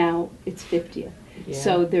 Now it's 50th. Yeah.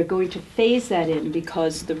 So they're going to phase that in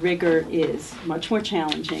because the rigor is much more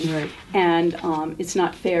challenging. Right. And it's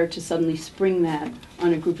not fair to suddenly spring that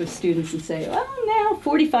on a group of students and say, oh, now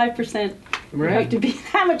 45% you have Right. to be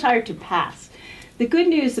that much higher to pass. The good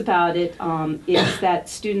news about it is that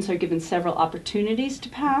students are given several opportunities to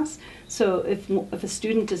pass. So if a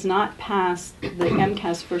student does not pass the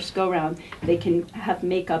MCAS first go-round, they can have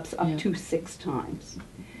makeups up Yeah. to 6 times.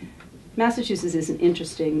 Massachusetts isn't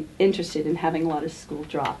interested in having a lot of school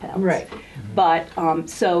dropouts. Right. But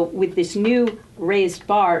so with this new raised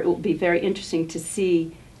bar, it will be very interesting to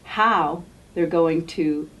see how they're going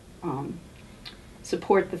to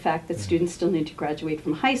support the fact that students still need to graduate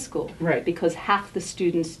from high school. Right. Because half the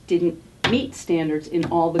students didn't meet standards in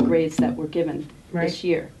all the grades that were given Right. this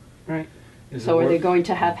year. Right. Is So it are they worth- going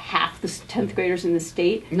to have half the 10th graders in the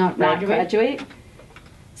state Not graduate?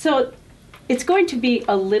 So it's going to be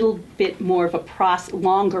a little bit more of a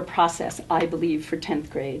longer process, I believe, for 10th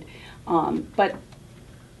grade. But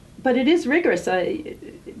it is rigorous.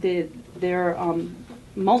 They're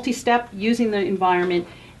multi-step, using the environment,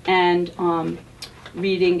 and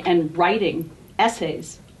reading and writing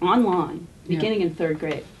essays online, Yeah. beginning in 3rd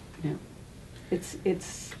grade. Yeah.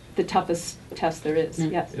 It's the toughest test there is, Yeah.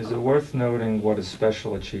 yes. Is it worth noting what a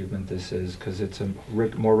special achievement this is? Because it's a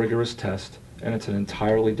more rigorous test, and it's an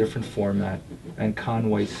entirely different format, and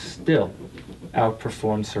Conway still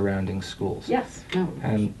outperforms surrounding schools. Yes. No.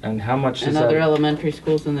 And how much does And other that, elementary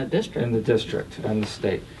schools in the district. in the district and the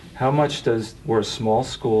state, how much we're a small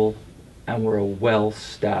school, and we're a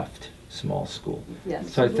well-staffed small school.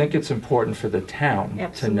 Yes. So I think it's important for the town to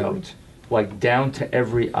Absolutely. note, like down to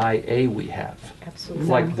every IA we have. Absolutely.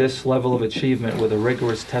 Like this level of achievement with a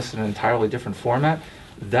rigorous test in an entirely different format,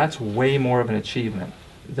 that's way more of an achievement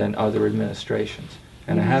than other administrations.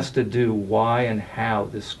 And it has to do why and how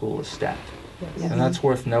this school is staffed. Yes. And that's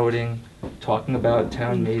worth noting, talking about at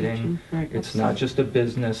town meeting. Right. It's not just a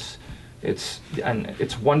business. And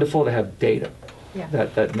it's wonderful to have data Yeah.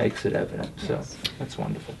 that makes it evident. So Yes. that's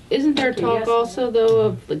wonderful. Isn't there Yes. talk also, though,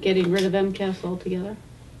 of getting rid of MCAS altogether?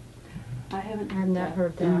 I haven't I have not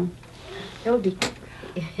heard that. No. That would be.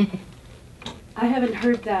 I haven't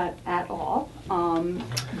heard that at all,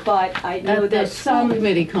 but I know At the that school some,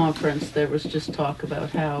 committee conference, there was just talk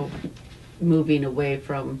about how moving away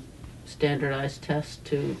from standardized tests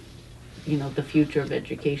to, the future of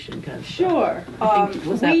education kind of stuff. sure. I think-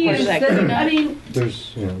 was that We part of use that the- cleanup? I mean,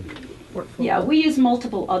 There's, yeah, we use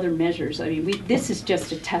multiple other measures. I mean, this is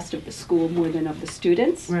just a test of the school more than of the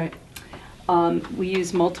students. Right. We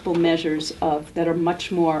use multiple measures that are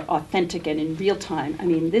much more authentic and in real time. I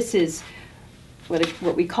mean, this is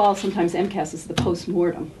what we call sometimes MCAS is the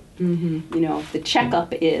post-mortem. Mm-hmm. The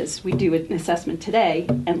checkup is we do an assessment today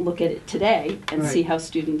and look at it today and see Right. how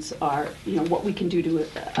students are, what we can do to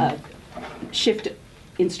shift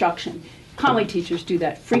instruction. Conway teachers do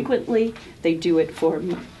that frequently. They do it for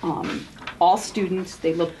all students.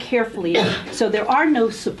 They look carefully. So there are no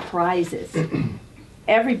surprises.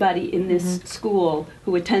 Everybody in this school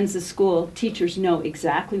who attends the school, teachers know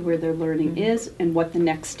exactly where their learning is and what the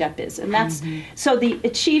next step is. And that's, so the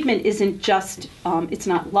achievement isn't just, it's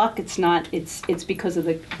not luck, it's because of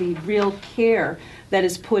the real care that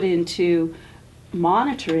is put into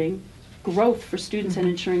monitoring growth for students and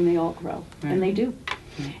ensuring they all grow. And they do.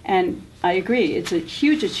 And I agree, it's a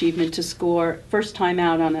huge achievement to score first time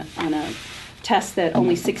out on a test that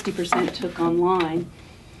only 60% took online,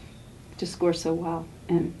 to score so well.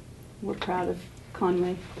 And we're proud of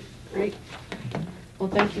Conway. Great. Well,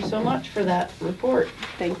 thank you so much for that report.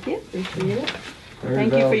 Thank you. Appreciate it. Very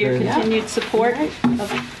Thank you for your validating. continued support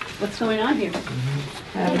of what's going on here.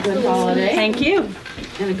 Have a good holiday. Thank you.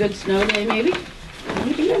 And a good snow day, maybe?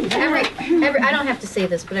 Maybe. I don't have to say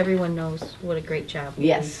this, but everyone knows what a great job.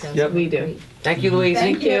 Yes, Louise does. Yep. we do. Great. Thank you, Louise.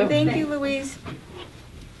 Thank you. Thank you, Louise.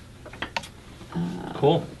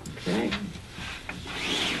 Cool. Okay.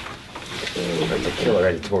 It's a killer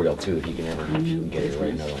editorial too, if you can ever get it,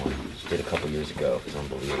 write another one. She did a couple years ago, it was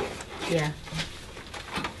unbelievable. Yeah.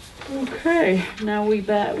 Okay, now we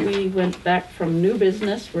went back from new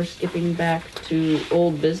business, we're skipping back to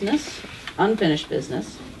old business, unfinished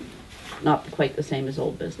business. Not quite the same as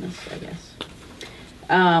old business, I guess.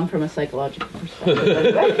 From a psychological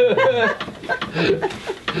perspective.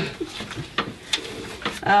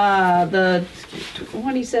 The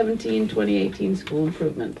 2017-2018 school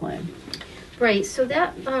improvement plan. Right, so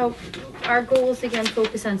that, our goals again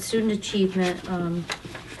focus on student achievement,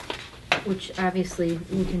 which obviously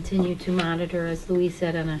we continue to monitor, as Louise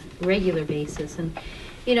said, on a regular basis. And,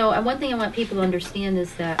 you know, and one thing I want people to understand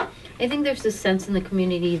is that I think there's this sense in the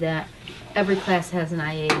community that every class has an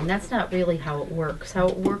IA, and that's not really how it works. How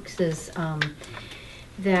it works is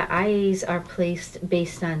that IAs are placed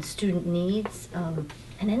based on student needs on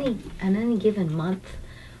any given month.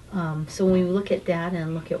 So when we look at data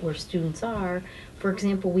and look at where students are, for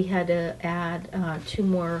example, we had to add 2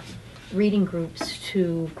 more reading groups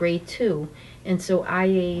to grade 2, and so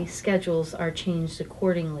IA schedules are changed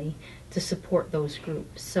accordingly to support those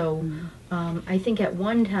groups. So I think at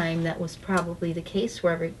one time that was probably the case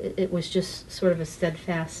where it was just sort of a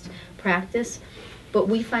steadfast practice, but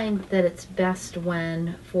we find that it's best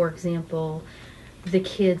when, for example, the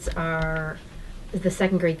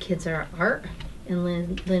second grade kids are art, and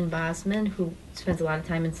Lynn Bosman, who spends a lot of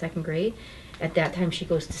time in second grade, at that time she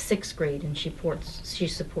goes to 6th grade and she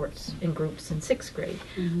supports in groups in 6th grade.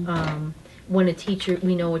 When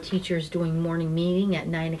we know a teacher is doing morning meeting at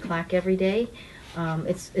 9 o'clock every day,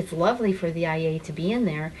 it's lovely for the IA to be in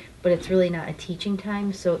there, but it's really not a teaching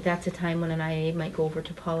time, so that's a time when an IA might go over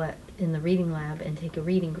to Paulette in the reading lab and take a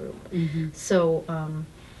reading group. So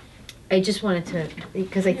I just wanted to,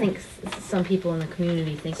 because I think some people in the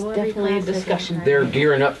community think, well, every definitely a class has discussion. an They're IA.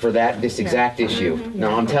 gearing up for this exact issue.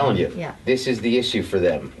 No, I'm telling you, Yeah. this is the issue for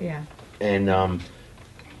them. Yeah. And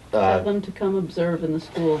Tell them to come observe in the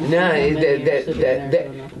school. no,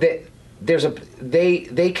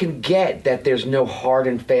 they can get that there's no hard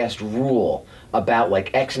and fast rule about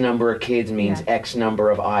like X number of kids means Yeah. X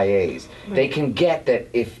number of IAs. They can get that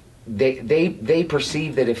if they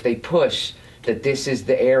perceive that if they push, that this is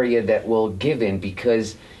the area that will give in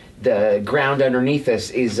because the ground underneath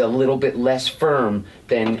us is a little bit less firm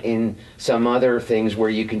than in some other things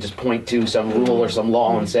where you can just point to some rule or some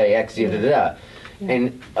law and say X, da da da.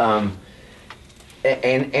 And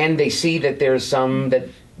they see that there's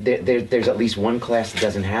there's at least one class that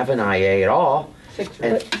doesn't have an IA at all,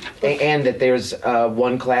 and that there's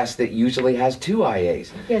one class that usually has 2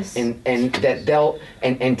 IAs. Yes. And that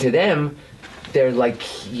and to them, they're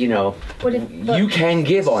like, you can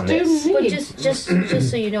give on this. But just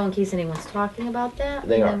so you know, in case anyone's talking about that.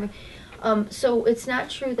 They are. So it's not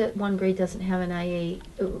true that one grade doesn't have an IA.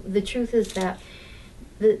 The truth is that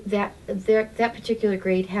that particular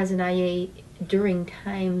grade has an IA during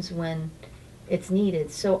times when it's needed.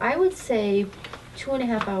 So I would say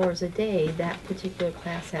 2.5 hours a day, that particular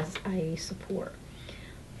class has IA support.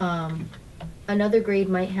 Another grade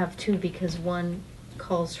might have 2 because one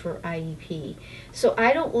calls for IEP. So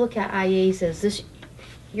I don't look at IAs as this,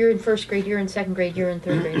 you're in 1st grade, you're in 2nd grade, you're in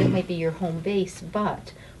 3rd grade. It might be your home base,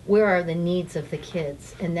 but where are the needs of the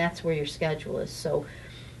kids? And that's where your schedule is. So,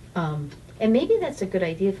 and maybe that's a good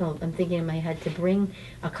idea, Phil. I'm thinking in my head to bring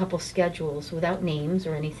a couple schedules without names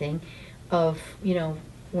or anything of,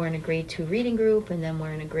 we're in a grade 2 reading group and then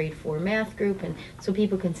we're in a grade 4 math group. And so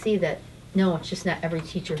people can see that, no, it's just not every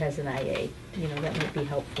teacher has an IA. That might be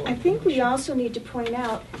helpful. I think we also need to point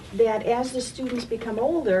out that as the students become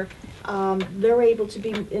older, they're able to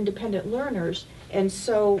be independent learners. And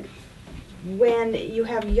so when you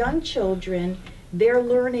have young children, they're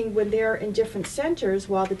learning when they're in different centers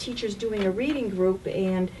while the teacher's doing a reading group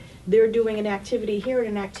and they're doing an activity here and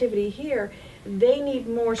an activity here. They need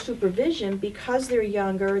more supervision because they're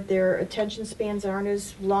younger, their attention spans aren't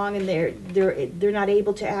as long, and they're not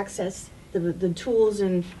able to access the tools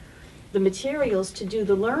and the materials to do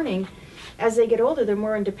the learning. As they get older, they're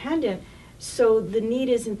more independent, so the need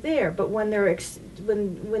isn't there. But when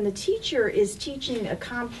when the teacher is teaching a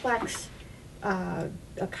complex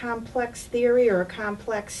theory or a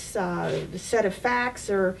complex set of facts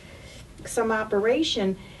or some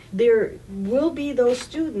operation, there will be those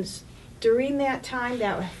students during that time,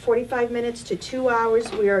 that 45 minutes to 2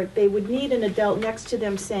 hours, where they would need an adult next to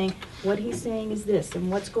them saying, what he's saying is this,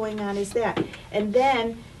 and what's going on is that. And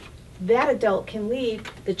then that adult can leave,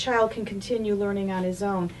 the child can continue learning on his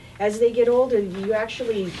own. As they get older,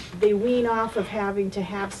 they wean off of having to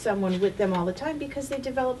have someone with them all the time because they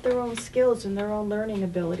develop their own skills and their own learning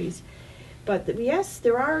abilities. But yes,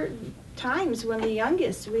 there are times when the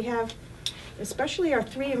youngest, we have, especially our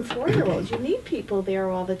 3 and 4-year-olds, you need people there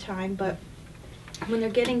all the time, but when they're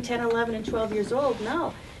getting 10, 11, and 12 years old,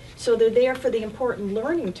 no. So they're there for the important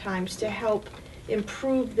learning times to help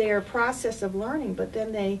improve their process of learning, but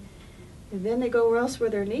then they go elsewhere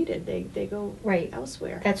they're needed. They go Right.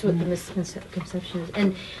 elsewhere. That's what the misconception is.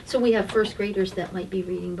 And so we have first graders that might be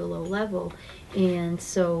reading below level, and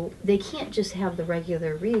so they can't just have the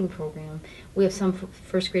regular reading program. We have some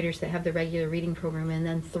first graders that have the regular reading program and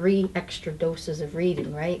then 3 extra doses of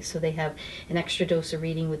reading, right? So they have an extra dose of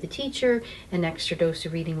reading with the teacher, an extra dose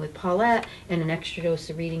of reading with Paulette, and an extra dose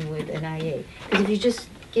of reading with an IA. Because if you just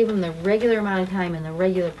give them the regular amount of time in the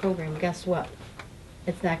regular program, guess what?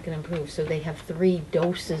 It's not going to improve. So they have 3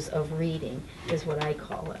 doses of reading, is what I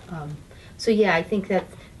call it. So yeah, I think that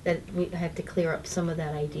we have to clear up some of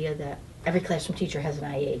that idea that every classroom teacher has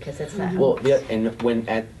an IA, because that's not. Well, yeah,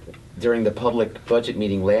 and during the public budget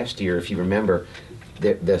meeting last year, if you remember,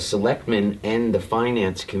 the selectmen and the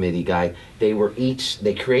finance committee guy, they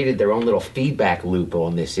created their own little feedback loop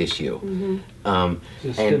on this issue.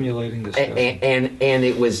 Just stimulating the stuff. And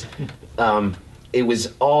it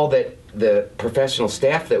was all that the professional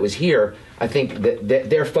staff that was here. I think that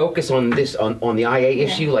their focus on this on the IA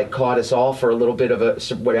issue like caught us all for a little bit of a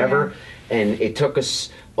whatever, and it took us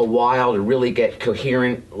a while to really get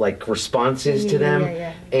coherent like responses to them.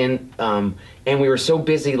 And we were so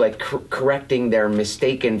busy like correcting their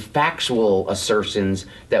mistaken factual assertions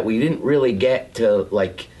that we didn't really get to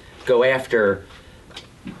like go after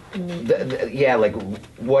like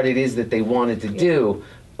what it is that they wanted to do.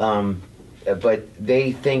 But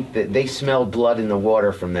they think that they smell blood in the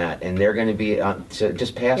water from that, and they're going to be so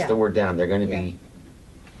just pass the word down. They're going to be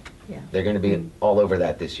they're going to be all over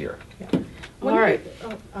that this year. All right.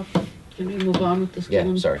 Can we move on with the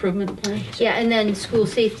school improvement plan? Yeah, and then school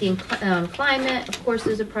safety and climate, of course,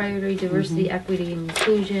 is a priority. Diversity, equity, and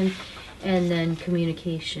inclusion, and then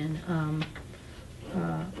communication,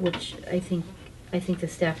 which I think the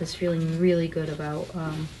staff is feeling really good about.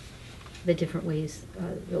 The different ways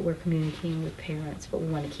that we're communicating with parents, but we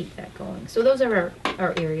want to keep that going. So those are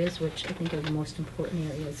our areas, which I think are the most important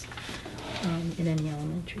areas in any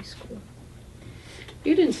elementary school.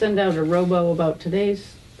 You didn't send out a robo about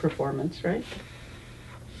today's performance, right?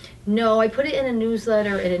 No, I put it in a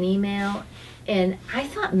newsletter and an email, and I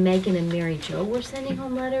thought Megan and Mary Jo were sending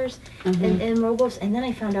home letters and robos, and then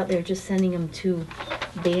I found out they were just sending them to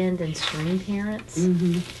band and string parents.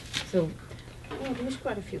 So. Yeah, there was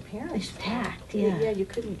quite a few parents. It's packed, Yeah, you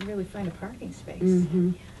couldn't really find a parking space.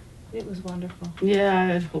 It was wonderful. Yeah, I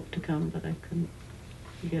had hoped to come, but I couldn't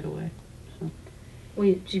get away. So. Well,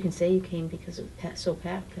 you can say you came because it was so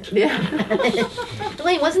packed. Yeah.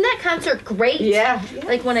 Elaine, wasn't that concert great? Yeah.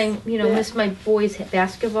 Like when I, missed my boys'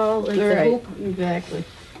 basketball, like the hoop. Exactly.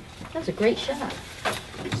 That was a great shot.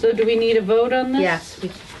 So do we need a vote on this? Yes.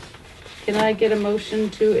 Can I get a motion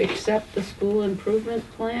to accept the school improvement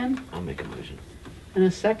plan? I'll make a motion. And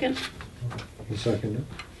a second? I'll second it.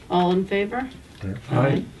 All in favor?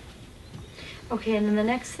 Aye. Okay, and then the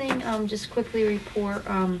next thing, just quickly report,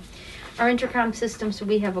 our intercom system, so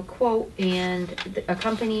we have a quote and a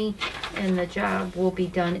company, and the job will be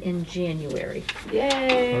done in January.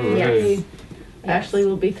 Yay! Yes. Ashley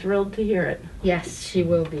will be thrilled to hear it. Yes, she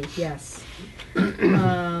will be, yes.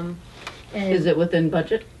 Is it within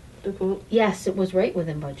budget, the quote? Yes, it was right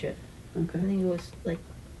within budget. Okay. I think it was like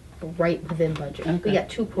right within budget. Okay. We got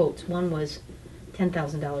 2 quotes. One was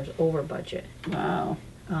 $10,000 over budget, Wow.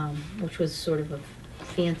 which was sort of a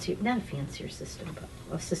not a fancier system, but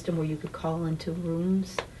a system where you could call into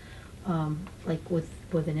rooms, like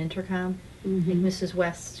with an intercom. Like, Mrs.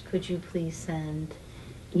 West, could you please send,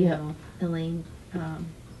 Elaine,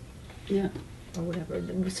 Yeah. or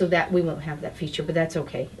whatever. So that we won't have that feature, but that's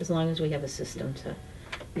okay, as long as we have a system to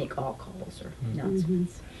make all calls or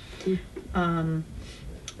announcements.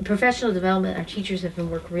 Professional development, our teachers have been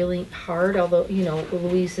working really hard, although,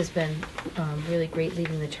 Louise has been really great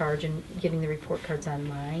leading the charge and getting the report cards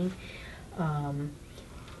online.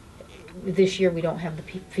 This year we don't have the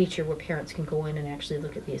feature where parents can go in and actually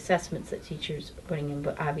look at the assessments that teachers are putting in,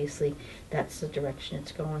 but obviously that's the direction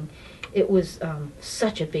it's going. It was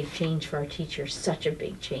such a big change for our teachers, such a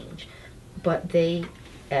big change. But they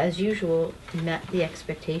as usual, met the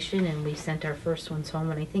expectation, and we sent our first ones home,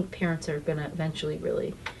 and I think parents are gonna eventually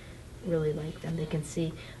really like them. They can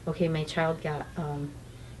see, okay, my child got,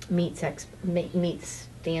 meets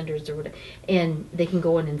standards or whatever, and they can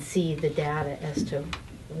go in and see the data as to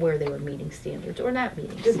where they were meeting standards or not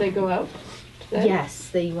meeting. Did they go out today? Yes,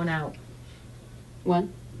 they went out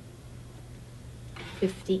When?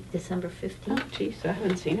 December Oh, 15th. jeez, I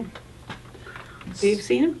haven't seen him. Have you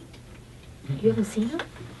seen him? You haven't seen them?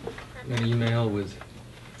 An email with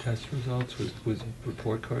test results, with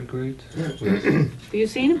report card grades. With- Have you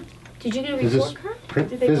seen him? Did you get a Is this report card? print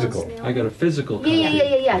Did they go physical? snail? I got a physical copy.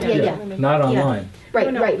 Yeah. Not Yeah. online.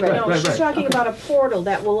 Right, No, right. No, Right, she's right. talking about a portal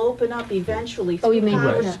that will open up eventually Oh, you through mean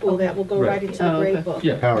Conway that. School that will go right Right. into the Oh, okay. grade book.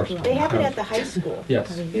 Yeah. Power. They have it at the high school.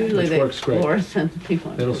 Yes. Usually Which they works great. Laura sends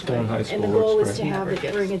people. Middle school and high school And the goal works is to great. have Never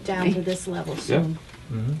it, bring it down gets to me. this level Yeah. soon.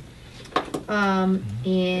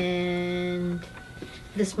 And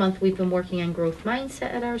this month we've been working on growth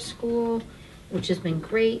mindset at our school, which has been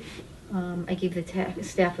great. I gave the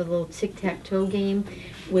staff a little tic-tac-toe game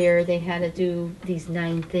where they had to do these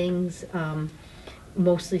 9 things,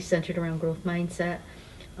 mostly centered around growth mindset.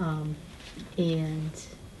 And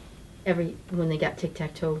when they got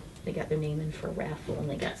tic-tac-toe, they got their name in for a raffle, and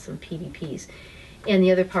they got some PDPs. And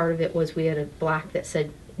the other part of it was we had a block that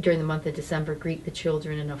said, during the month of December, greet the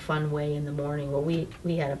children in a fun way in the morning. Well, we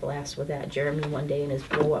had a blast with that. Jeremy one day in his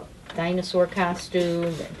blow-up dinosaur costume,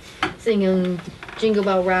 and singing Jingle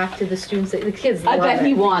Bell Rock to the students. The kids I love bet it.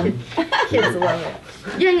 he won. Kids love it.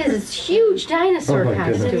 Yeah, he has this huge dinosaur Oh my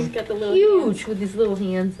goodness. costume. He's got the little Huge, hands. with these little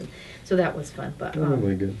hands. And so that was fun. But Oh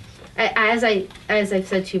my good. as I've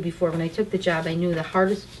said to you before, when I took the job, I knew the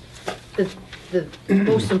hardest, the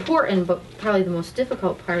most important, but probably the most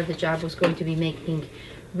difficult part of the job was going to be making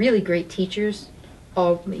really great teachers,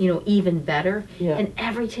 all even better. Yeah. And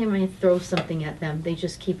every time I throw something at them, they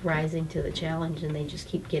just keep rising to the challenge, and they just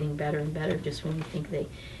keep getting better and better. Just when you think they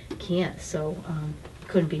can't, so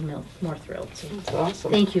couldn't be more thrilled. So That's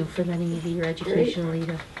awesome. thank you for letting me be your educational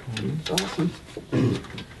leader. That's awesome.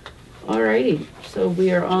 All righty, so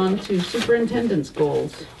we are on to superintendent's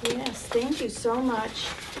goals. Yes, thank you so much.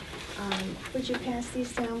 Would you pass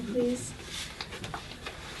these down, please?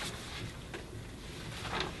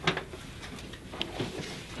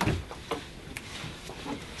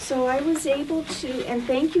 So I was able to, and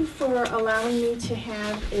thank you for allowing me to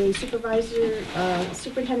have a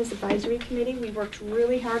superintendent's advisory committee. We worked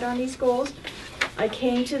really hard on these goals. I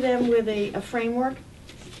came to them with a framework.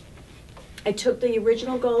 I took the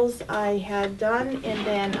original goals I had done, and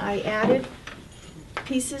then I added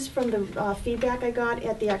pieces from the feedback I got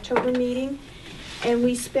at the October meeting, and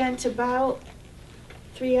we spent about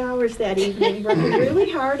 3 hours that evening working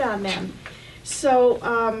really hard on them.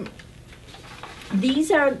 So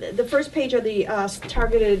these are, the first page are the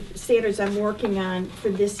targeted standards I'm working on for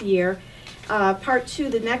this year. Part 2,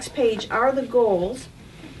 the next page, are the goals.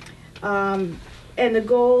 And the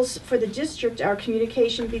goals for the district are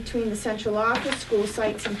communication between the central office, school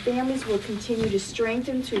sites, and families will continue to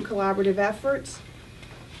strengthen through collaborative efforts.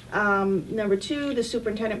 Number 2, the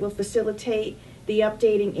superintendent will facilitate the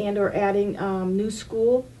updating and/or adding new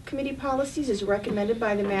school committee policies as recommended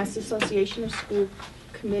by the Mass Association of School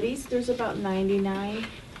Committees. There's about 99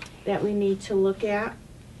 that we need to look at,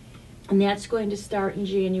 and that's going to start in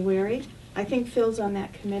January. I think Phil's on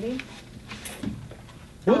that committee.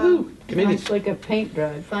 Woohoo! Committee. It's like a paint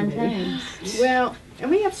drive. Fun committee. times. Well,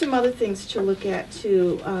 and we have some other things to look at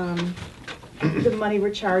too. The money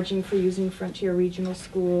we're charging for using Frontier Regional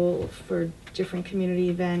School for different community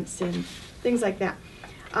events and things like that.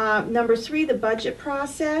 Number 3, the budget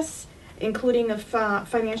process, including a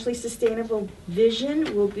financially sustainable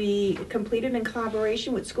vision, will be completed in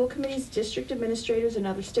collaboration with school committees, district administrators, and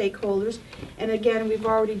other stakeholders. And again, we've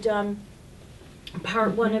already done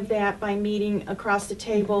part 1 of that by meeting across the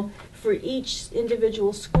table for each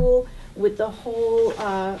individual school with the whole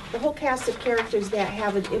cast of characters that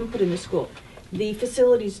have an input in the school. The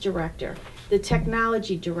facilities director, the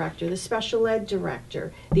technology director, the special ed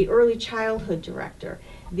director, the early childhood director,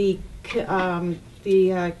 the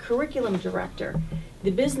curriculum director,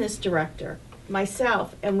 the business director,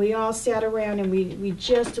 myself, and we all sat around and we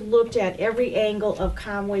just looked at every angle of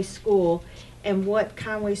Conway School and what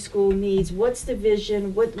Conway School needs. What's the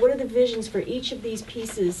vision? What are the visions for each of these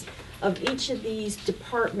pieces of each of these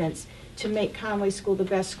departments to make Conway School the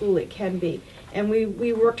best school it can be? And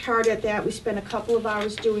we worked hard at that. We spent a couple of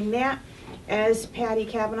hours doing that. As Patty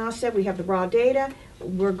Kavanaugh said, we have the raw data.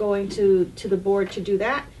 We're going to the board to do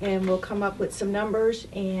that, and we'll come up with some numbers,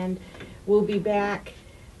 and we'll be back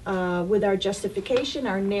with our justification,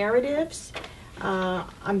 our narratives.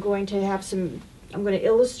 I'm going to have some I'm going to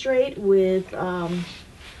illustrate with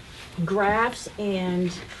graphs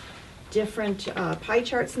and different pie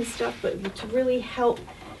charts and stuff, but to really help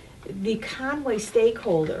the Conway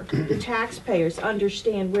stakeholder, the taxpayers,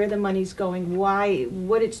 understand where the money's going, why,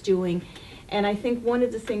 what it's doing. And I think one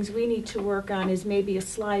of the things we need to work on is maybe a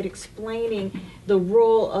slide explaining the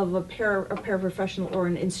role of a paraprofessional or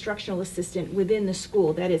an instructional assistant within the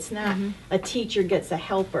school, that it's not a teacher gets a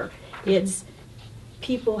helper. It's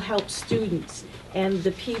people help students, and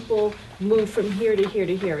the people move from here to here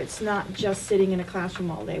to here. It's not just sitting in a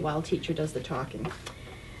classroom all day while a teacher does the talking.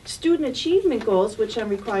 Student achievement goals, which I'm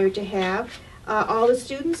required to have. All the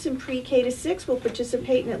students in pre-K to 6 will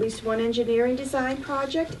participate in at least one engineering design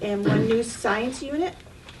project and one new science unit.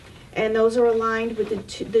 And those are aligned with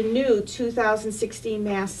the new 2016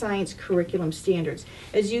 Math Science curriculum standards.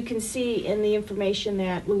 As you can see in the information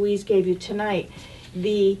that Louise gave you tonight,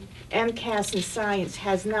 the MCAS in science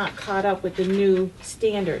has not caught up with the new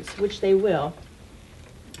standards, which they will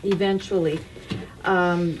eventually.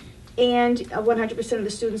 And 100% of the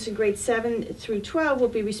students in grades 7 through 12 will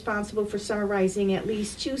be responsible for summarizing at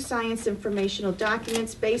least 2 science informational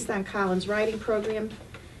documents based on Collins' writing program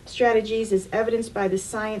strategies as evidenced by the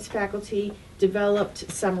science faculty developed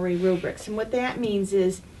summary rubrics. And what that means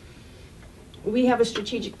is we have a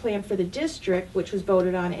strategic plan for the district, which was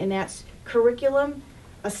voted on, and that's curriculum,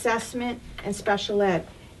 assessment, and special ed.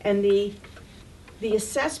 And the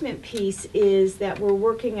assessment piece is that we're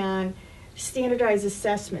working on standardized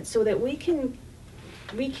assessment so that we can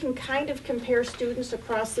kind of compare students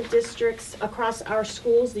across the districts, across our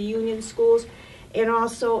schools, the union schools, and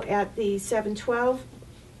also at the 712.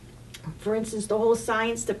 For instance, the whole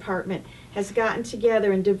science department has gotten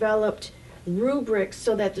together and developed rubrics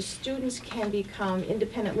so that the students can become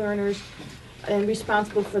independent learners and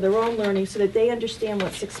responsible for their own learning so that they understand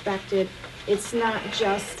what's expected. It's not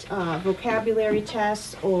just vocabulary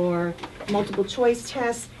tests or multiple choice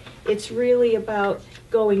tests. It's really about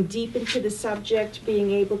going deep into the subject,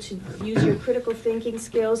 being able to use your critical thinking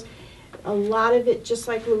skills. A lot of it, just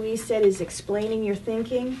like Louise said, is explaining your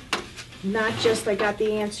thinking. Not just I got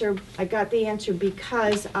the answer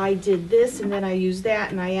because I did this and then I used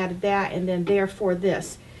that and I added that and then therefore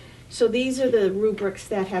this. So these are the rubrics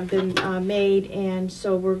that have been made, and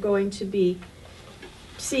so we're going to be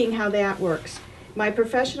seeing how that works. My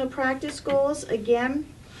professional practice goals,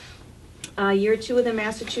 again, year 2 of the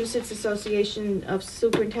Massachusetts Association of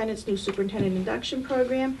Superintendents new superintendent induction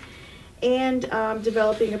program, and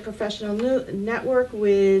developing a professional network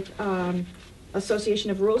with Association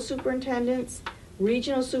of Rural Superintendents,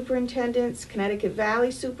 Regional Superintendents, Connecticut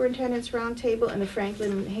Valley Superintendents Roundtable, and the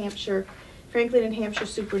Franklin and Hampshire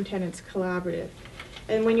Superintendents Collaborative.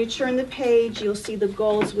 And when you turn the page, you'll see the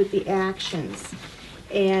goals with the actions.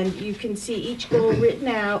 And you can see each goal written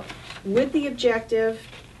out with the objective,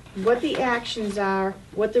 what the actions are,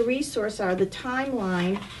 what the resources are, the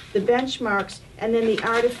timeline, the benchmarks, and then the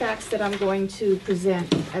artifacts that I'm going to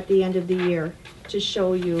present at the end of the year to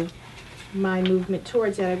show you my movement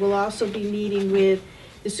towards that. I will also be meeting with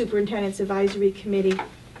the Superintendent's Advisory Committee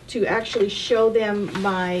to actually show them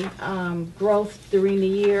my growth during the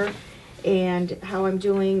year and how I'm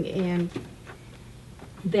doing, and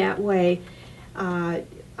that way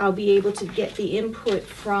I'll be able to get the input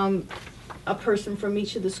from a person from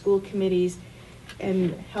each of the school committees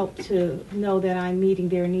and help to know that I'm meeting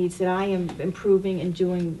their needs, that I am improving and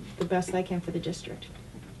doing the best I can for the district.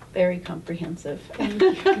 Very comprehensive.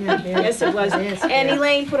 Yes, it was. And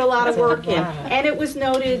Elaine put a lot of work in. And it was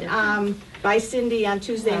noted by Cindy on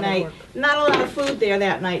Tuesday night. Not a lot of food there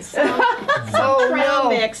that night. Some trail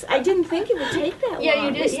mix. I didn't think it would take that long. Yeah,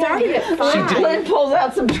 you did. We started at 5. Lynn pulls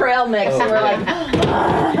out some trail mix, and we're like,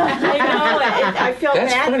 I know. I felt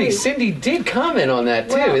That's bad. funny. Cindy did comment on that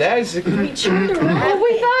too. Well, That is. We turned around. well,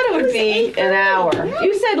 we thought it would be an hour. Yeah.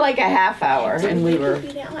 You said like a half hour, and we were,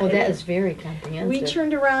 Oh, that is very comprehensive. We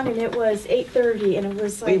turned around and it was 8:30, and it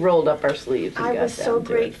was we like, rolled up our sleeves and I got was so down to it.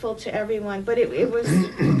 grateful to everyone, but it was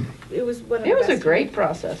it was one of the It was a best great times.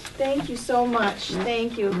 process. Thank you so much.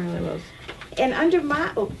 Thank It you. really was. And under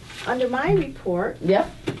my report, Yep.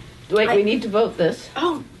 Wait, I- we need to vote this,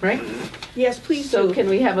 oh, right? yes, please So do. can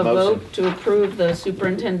we have a Motion. vote to approve the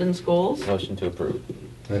superintendent's goals? Motion to approve.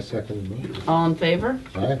 I second the motion. All in favor?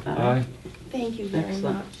 Aye. Aye. Thank you very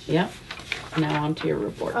Excellent. much. Yep. Now on to your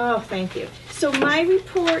report. Oh, thank you. So my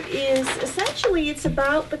report is, essentially, it's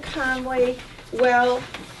about the Conway well,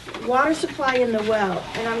 water supply in the well.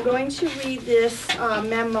 And I'm going to read this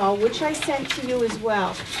memo, which I sent to you as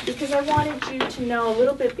well, because I wanted you to know a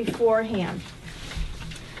little bit beforehand.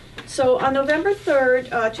 So on November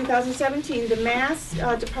 3rd, 2017, the Mass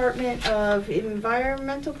Department of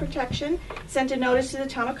Environmental Protection sent a notice to the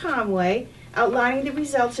town of Conway outlining the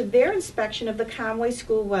results of their inspection of the Conway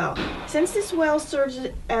School well. Since this well serves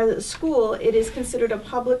as a school, it is considered a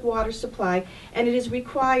public water supply, and it is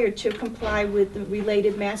required to comply with the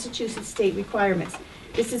related Massachusetts state requirements.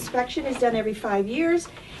 This inspection is done every 5 years,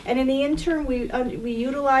 and in the interim, we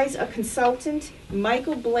utilize a consultant,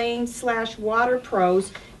 Michael Blaine / Water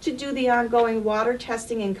Pros, to do the ongoing water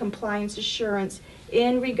testing and compliance assurance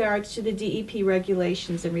in regards to the DEP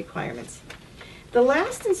regulations and requirements. The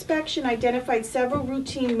last inspection identified several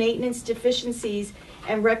routine maintenance deficiencies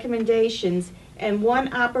and recommendations, and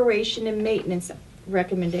one operation and maintenance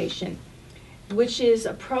recommendation, which is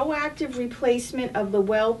a proactive replacement of the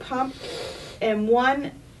well pump and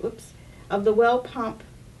one operation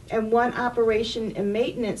and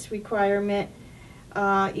maintenance requirement,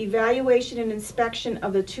 evaluation and inspection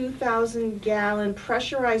of the 2,000-gallon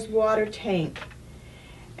pressurized water tank.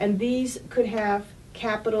 And these could have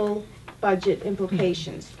capital budget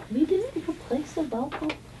implications. We didn't replace a well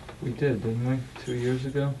pump? We did, didn't we, 2 years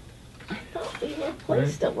ago? I thought we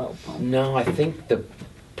replaced a well pump. No, I think the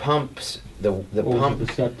pumps, the Or pump. the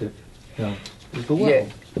septic? No. It was the well. Yeah,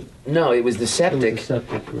 no, it was the It was septic, the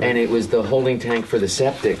septic, right. and it was the holding tank for the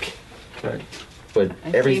septic. Right. But I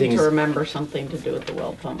seem everything's. to remember something to do with the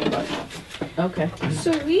well pump, but, okay.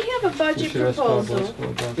 So we have a We budget should ask Bob proposal.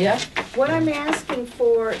 Wesco about that. Yeah? What I'm asking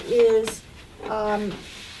for is,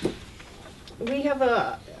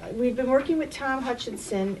 we've been working with Tom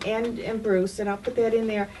Hutchinson and Bruce, and I'll put that in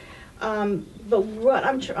there. But what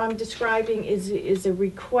I'm describing is a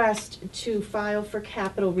request to file for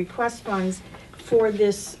capital request funds for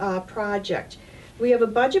this project. We have a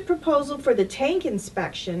budget proposal for the tank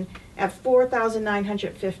inspection at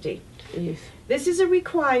 $4,950. Jeez. This is a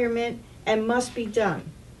requirement and must be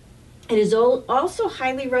done. It is also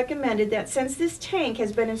highly recommended that since this tank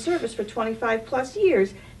has been in service for 25 plus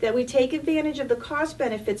years, that we take advantage of the cost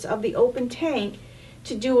benefits of the open tank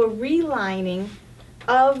to do a relining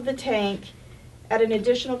of the tank at an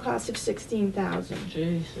additional cost of $16,000.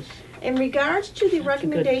 Jesus. In regards to the That's a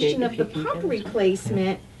good recommendation gig of if the you can pump get it.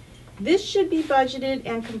 replacement, this should be budgeted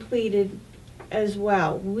and completed as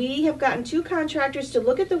well. We have gotten 2 contractors to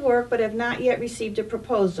look at the work but have not yet received a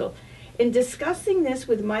proposal. In discussing this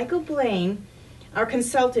with Michael Blaine, our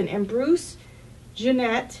consultant, and Bruce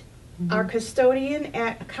Jeanette, our custodian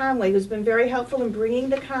at Conway, who's been very helpful in bringing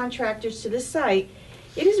the contractors to the site,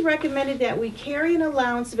 it is recommended that we carry an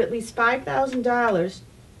allowance of at least $5,000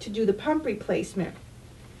 to do the pump replacement.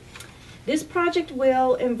 This project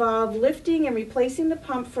will involve lifting and replacing the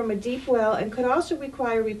pump from a deep well and could also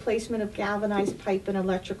require replacement of galvanized pipe and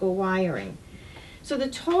electrical wiring. So the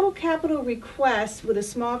total capital request with a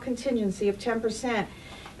small contingency of 10%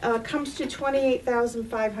 comes to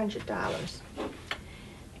 $28,500.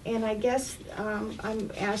 And I guess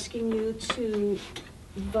I'm asking you to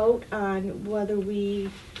vote on whether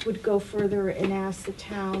we would go further and ask the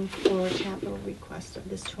town for a capital request of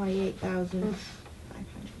this $28,500.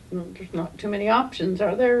 There's not too many options,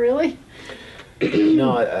 are there really?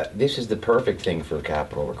 No, this is the perfect thing for a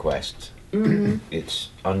capital request. It's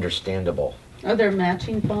understandable. Are there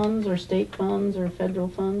matching funds or state funds or federal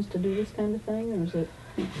funds to do this kind of thing, or is it?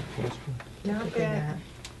 Not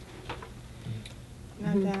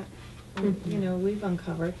that, you know, we've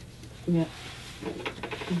uncovered. Yeah.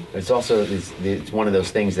 It's also it's one of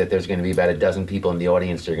those things that there's going to be about a dozen people in the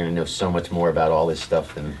audience that are going to know so much more about all this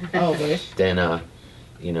stuff than Oh, wish. than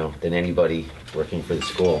anybody working for the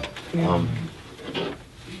school.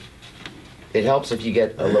 It helps if you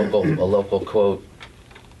get a local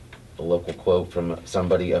quote from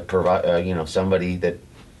somebody, somebody that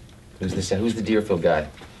who's the Deerfield guy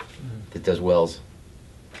that does wells.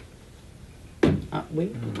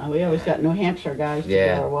 We always got New Hampshire guys to do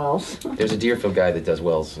Yeah. our wells. There's a Deerfield guy that does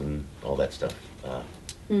wells and all that stuff.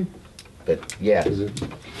 But yeah, Is it,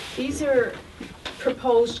 These are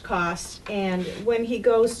proposed costs, and when he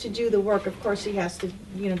goes to do the work, of course, he has to,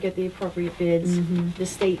 get the appropriate bids, the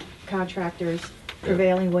state contractors,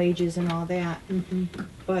 prevailing wages and all that.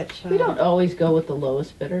 But We don't always go with the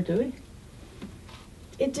lowest bidder, do we?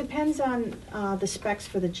 it depends on the specs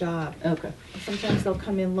for the job. Okay. Sometimes they'll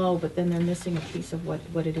come in low, but then they're missing a piece of what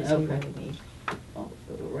it is we Okay. really need. Oh,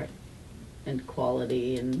 right. And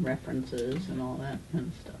quality and references and all that kind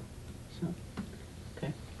of stuff. So,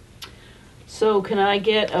 okay. So can I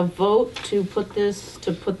get a vote to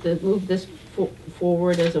move this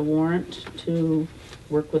forward as a warrant to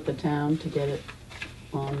work with the town to get it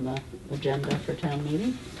on the agenda for town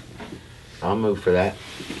meeting? I'll move for that.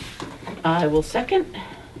 I will second.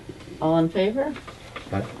 All in favor?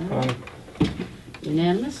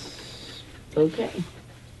 Unanimous? Okay.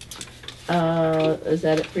 Is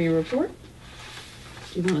that it for your report?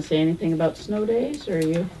 Do you want to say anything about snow days, or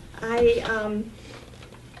you?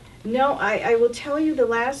 No, I will tell you the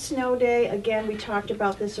last snow day, again, we talked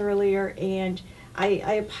about this earlier, and I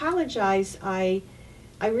apologize. I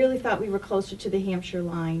really thought we were closer to the Hampshire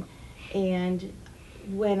line, and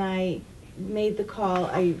when I made the call,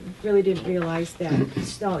 I really didn't realize that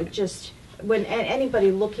snow, it just, when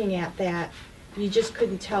anybody looking at that, you just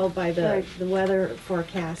couldn't tell by the weather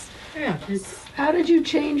forecast. Yeah. How did you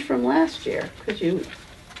change from last year? Because you,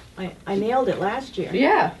 I nailed it last year.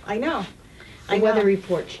 yeah. I know. The weather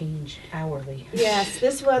report changed hourly. Yes,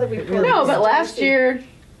 this weather report. No, is but last Tuesday. year,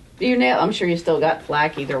 you nailed, I'm sure you still got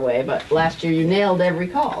flack either way, but last year you nailed every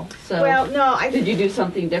call, so. Well, no, Did you do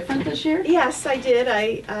something different this year? Yes, I did.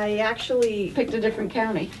 I actually, Picked a different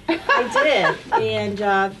county. I did.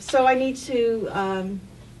 And so I need to,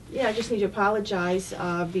 I just need to apologize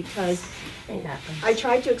because It happens. I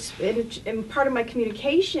tried to, and part of my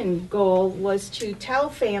communication goal was to tell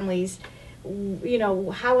families,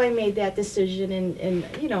 how I made that decision and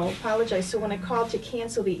apologize. So when I called to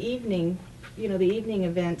cancel the evening, the evening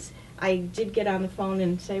events, I did get on the phone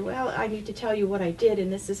and say, well, I need to tell you what I did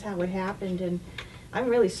and this is how it happened, and I'm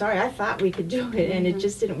really sorry. I thought we could do it and it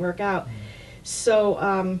just didn't work out.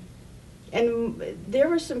 So, and there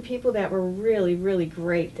were some people that were really, really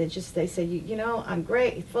great that they said, I'm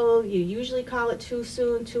grateful. You usually call it too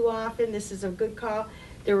soon, too often. This is a good call.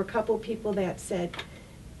 There were a couple people that said,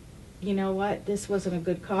 you know what, this wasn't a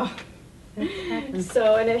good call.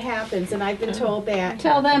 So, and it happens, and I've been told that.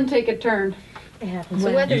 Tell them, take a turn. It happens.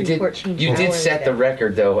 The weather report changed You did hourly. set the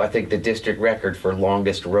record, though, I think the district record for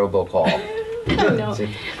longest robocall. I know.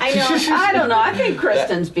 I don't know, I think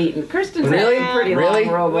Kristen's beaten. Kristen's Really? had some pretty Really?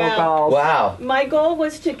 long robocalls. Wow. My goal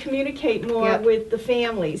was to communicate more Yep. with the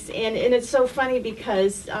families, and it's so funny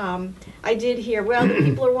because I did hear, well, the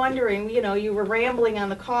people are wondering, you were rambling on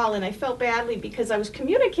the call, and I felt badly because I was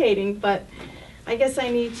communicating, but I guess I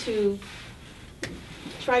need to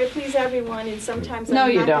try to please everyone, and sometimes No,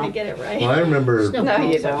 I'm you not going to don't. get it right. Well, I remember No,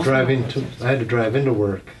 you don't. I had to drive into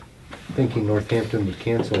work thinking Northampton would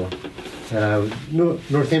cancel. And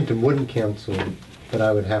Northampton wouldn't cancel, but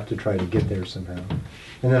I would have to try to get there somehow.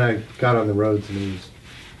 And then I got on the roads and it was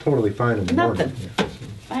totally fine in the morning. Nothing. Yeah,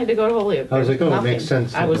 I had to go to Holyoke. I was like, oh, it Nothing. makes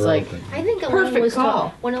sense. I that was we're like, open. I think Elaine Perfect was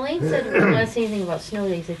call. when Elaine said we don't want to say anything about snow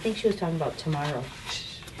days, I think she was talking about tomorrow.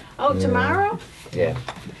 Oh, Yeah. tomorrow? Yeah.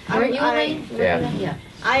 Weren't you, Elaine? Yeah. Yeah.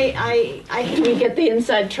 can we get the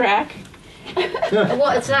inside track? Well,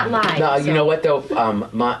 it's not live. No, so. you know what though?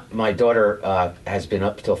 My daughter has been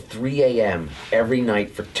up till 3 a.m. every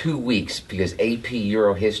night for 2 weeks because AP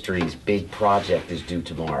Euro History's big project is due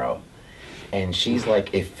tomorrow, and she's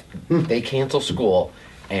like, if they cancel school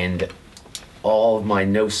and all of my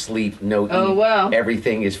no sleep, no eat, Oh, wow.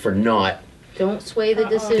 everything is for naught, Don't sway the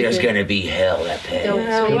decision. there's gonna be hell to pay. Don't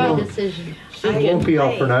sway well. the decision. It won't be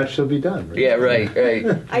all for naught, she'll be done. Right? Yeah, right.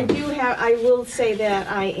 I will say that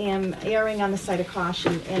I am erring on the side of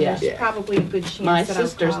caution, and Yeah. there's probably a good chance My that I'll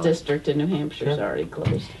sister's call it. district in New Hampshire's already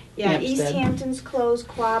closed. Yeah, Hampstead. East Hampton's closed,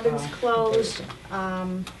 Quabbin's closed.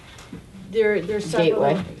 There's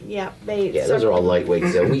several. Gateway. Yeah, Yeah, those are all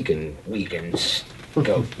lightweights. So we can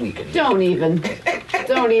go. We can. Don't even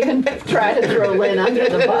try to throw Lynn under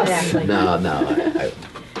the bus. Exactly. No.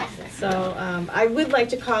 So I would like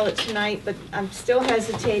to call it tonight, but I'm still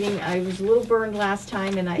hesitating. I was a little burned last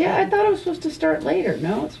time, and Yeah, I thought it was supposed to start later.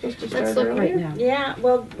 No, it's supposed to start Let's look earlier. right now. Yeah,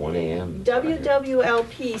 well, 1 a.m.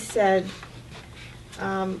 WWLP said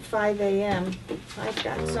 5 a.m. I've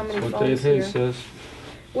got so many What day phones it here. says?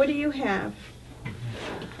 What do you have?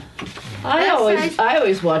 I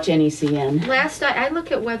always watch NECN. Last I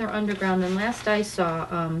look at Weather Underground, and last I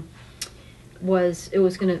saw it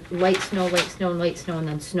was gonna light snow, and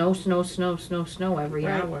then snow every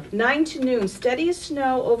Right. hour. 9 to noon. Steadiest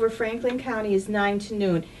snow over Franklin County is 9 to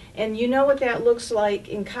noon. And you know what that looks like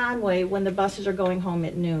in Conway when the buses are going home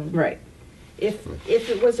at noon. Right. If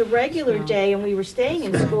it was a regular Snow. day and we were staying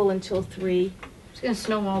in school until 3, It's gonna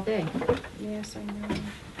snow all day. yes, I know.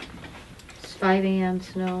 It's 5 a.m.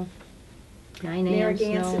 snow, 9 a.m. snow,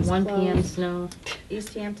 Narragansett's 1 p.m. closed. snow.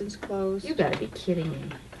 East Hampton's closed. You gotta be kidding me.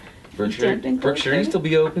 Berkshire needs to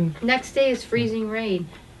be open. Next day is freezing rain.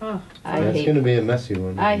 Oh, That's going to be a messy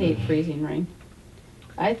one. I hate freezing rain.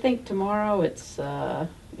 I think tomorrow it's a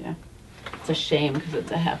shame because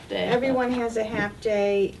it's a half day. Everyone has a half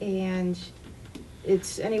day, and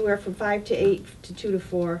it's anywhere from 5 to 8 to 2 to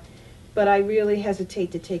 4. But I really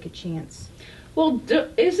hesitate to take a chance. Well,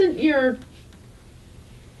 isn't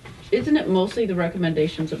it mostly the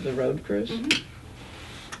recommendations of the road crews?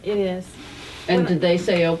 It is. And did they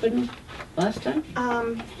say open last time?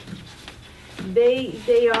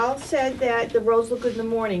 They all said that the roads look good in the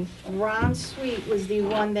morning. Ron Sweet was the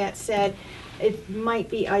one that said it might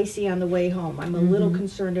be icy on the way home. I'm a little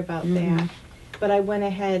concerned about that. But I went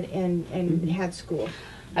ahead and had school.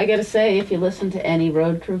 I gotta say, if you listen to any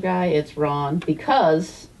road crew guy, it's Ron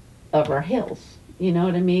because of our hills. You know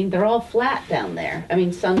what I mean? They're all flat down there. I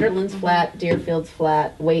mean, Sunderland's flat, Deerfield's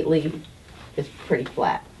flat, Whately is pretty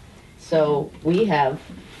flat. So we have,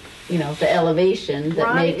 you know, the elevation that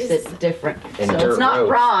Ron makes is- it different. And So dirt it's not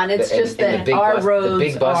roads. Ron, it's And- just and that the big our bus- roads The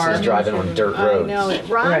big buses are. driving on dirt I roads. know it.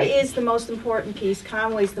 Ron Right. is the most important piece.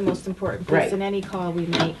 Conway's the most important piece Right. in any call we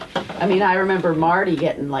make. I mean, I remember Marty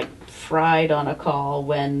getting like fried on a call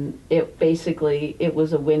when it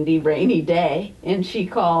was a windy, rainy day, and she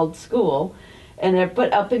called school,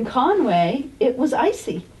 but up in Conway, it was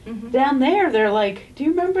icy. Down there, they're like, do you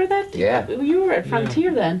remember that? Yeah. You were at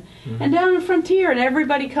Frontier then. And down in Frontier, and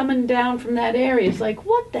everybody coming down from that area is like,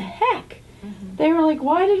 what the heck? They were like,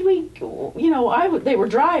 why did we, you know, they were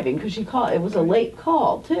driving because she called, it was a late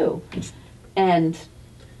call too. And,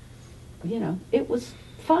 you know, it was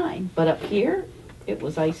fine. But up here, it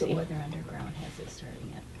was icy. Weather Underground has it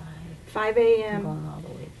starting at 5 5, a.m. going all the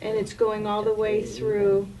way through. and it's going all the way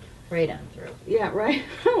through. Right on through. Yeah, right.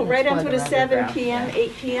 Right That's on through to Weather 7 Underground, p.m., yeah.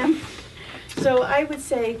 8 p.m. So I would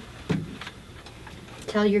say,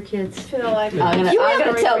 Tell your kids. Phil, I'm I'm sorry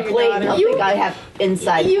gonna for tell your Clayton, daughter. I think I have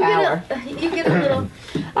inside You power. you get a little.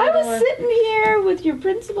 I was little, sitting here with your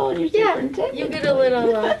principal and your Yeah, superintendent. you get a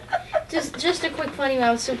little. Just a quick funny. When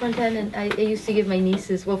I was superintendent, I used to give my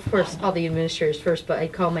nieces. Well, of course, all the administrators first, but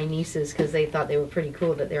I'd call my nieces because they thought they were pretty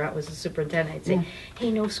cool that their aunt was a superintendent. I'd say, Yeah.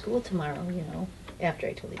 "Hey, no school tomorrow," you know. After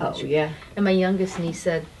I told them. Oh, yeah. And my youngest niece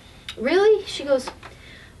said, "Really?" She goes,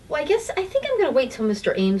 "Well, I think I'm going to wait till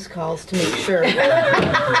Mr. Ames calls to make sure." That's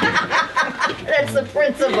the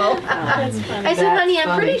principal. That's funny. I said, That's "Honey, I'm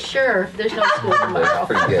funny. pretty sure there's no school tomorrow."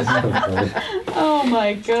 Pretty good. Oh,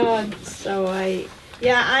 my God. So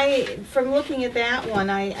from looking at that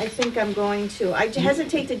one, I think I'm going to. I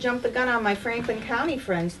hesitate to jump the gun on my Franklin County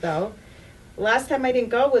friends, though. Last time I didn't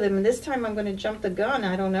go with him, and this time I'm going to jump the gun.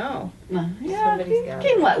 I don't know. Yeah, Somebody's you got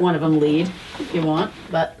can it. let one of them lead if you want,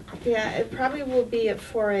 but Yeah, it probably will be at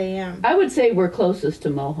 4 a.m. I would say we're closest to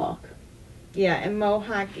Mohawk. Yeah, and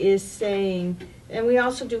Mohawk is saying, and we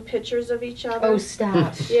also do pictures of each other. Oh,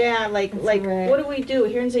 stop. Yeah, like That's like right. what do we do?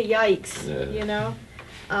 Here's a yikes, Yeah. you know.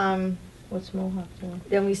 What's Mohawk doing?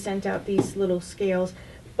 Then we sent out these little scales,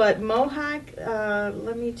 but Mohawk,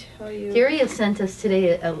 let me tell you. Gary has sent us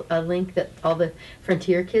today a link that all the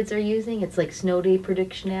Frontier kids are using. It's like Snow Day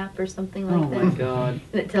Prediction app or something like that. Oh, my God.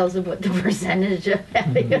 And it tells them what the percentage of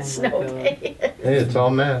having Oh, a my snow God. day is. Hey, it's all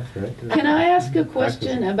math, right? Can I ask a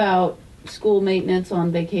question about school maintenance on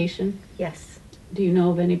vacation? Yes. Do you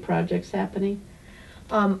know of any projects happening?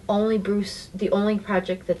 Only Bruce, the only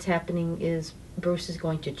project that's happening is Bruce is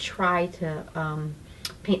going to try to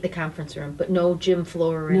paint the conference room, but no gym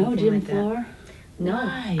floor or anything No gym like that. floor? No,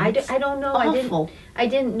 Why? I don't know. Awful. I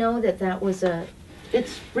didn't know that was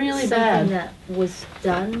It's really something bad. that was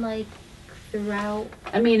done like throughout.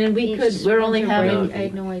 I mean, and we're only winter having, break. I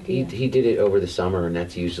had no idea. He did it over the summer, and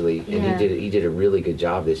that's usually, and Yeah. he did a really good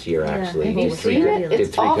job this year. Yeah. Actually, Have He you did seen it? did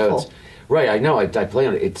It's three codes. awful. Right, I know. I play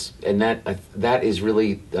on it. That is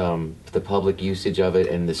really the public usage of it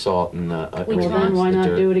and the salt and We well, then talked- why the not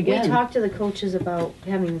dirt. do it We again? talked to the coaches about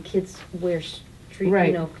having the kids wear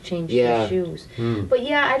Right. change Yeah. their shoes. Hmm. But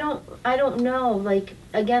yeah, I don't know. Like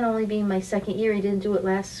again, only being my second year, he didn't do it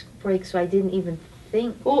last break, so I didn't even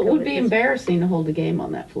think. Well, it of would be as- embarrassing to hold a game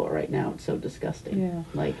on that floor right now. It's so disgusting. Yeah.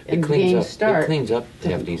 Like, It and cleans games up. start. It cleans up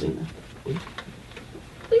half doesn't decent. clean up.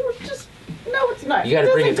 They were just, no, it's not. You got to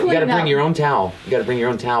It bring doesn't it. You got to clean bring up. your own towel. You got to bring your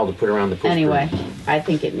own towel to put around the push Anyway, broom. I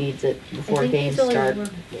think it needs it I before think games he's only start in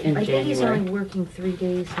I think he's only January. working 3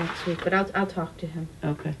 days next week, but I'll talk to him.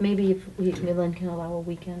 Okay. Maybe if Midland can allow a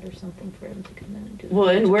weekend or something for him to come in and do. Well,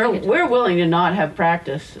 and Bring it to we're him. willing to not have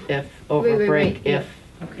practice if over Right, break right, yeah.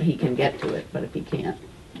 if he can get to it, but if he can't,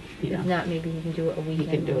 you If know, not, maybe he can do it a weekend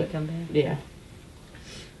can do when it. we come back. yeah.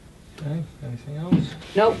 Okay, anything else?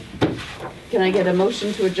 Nope. Can I get a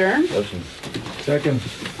motion to adjourn? Ocean. Second.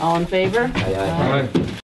 All in favor? Aye, aye. All right.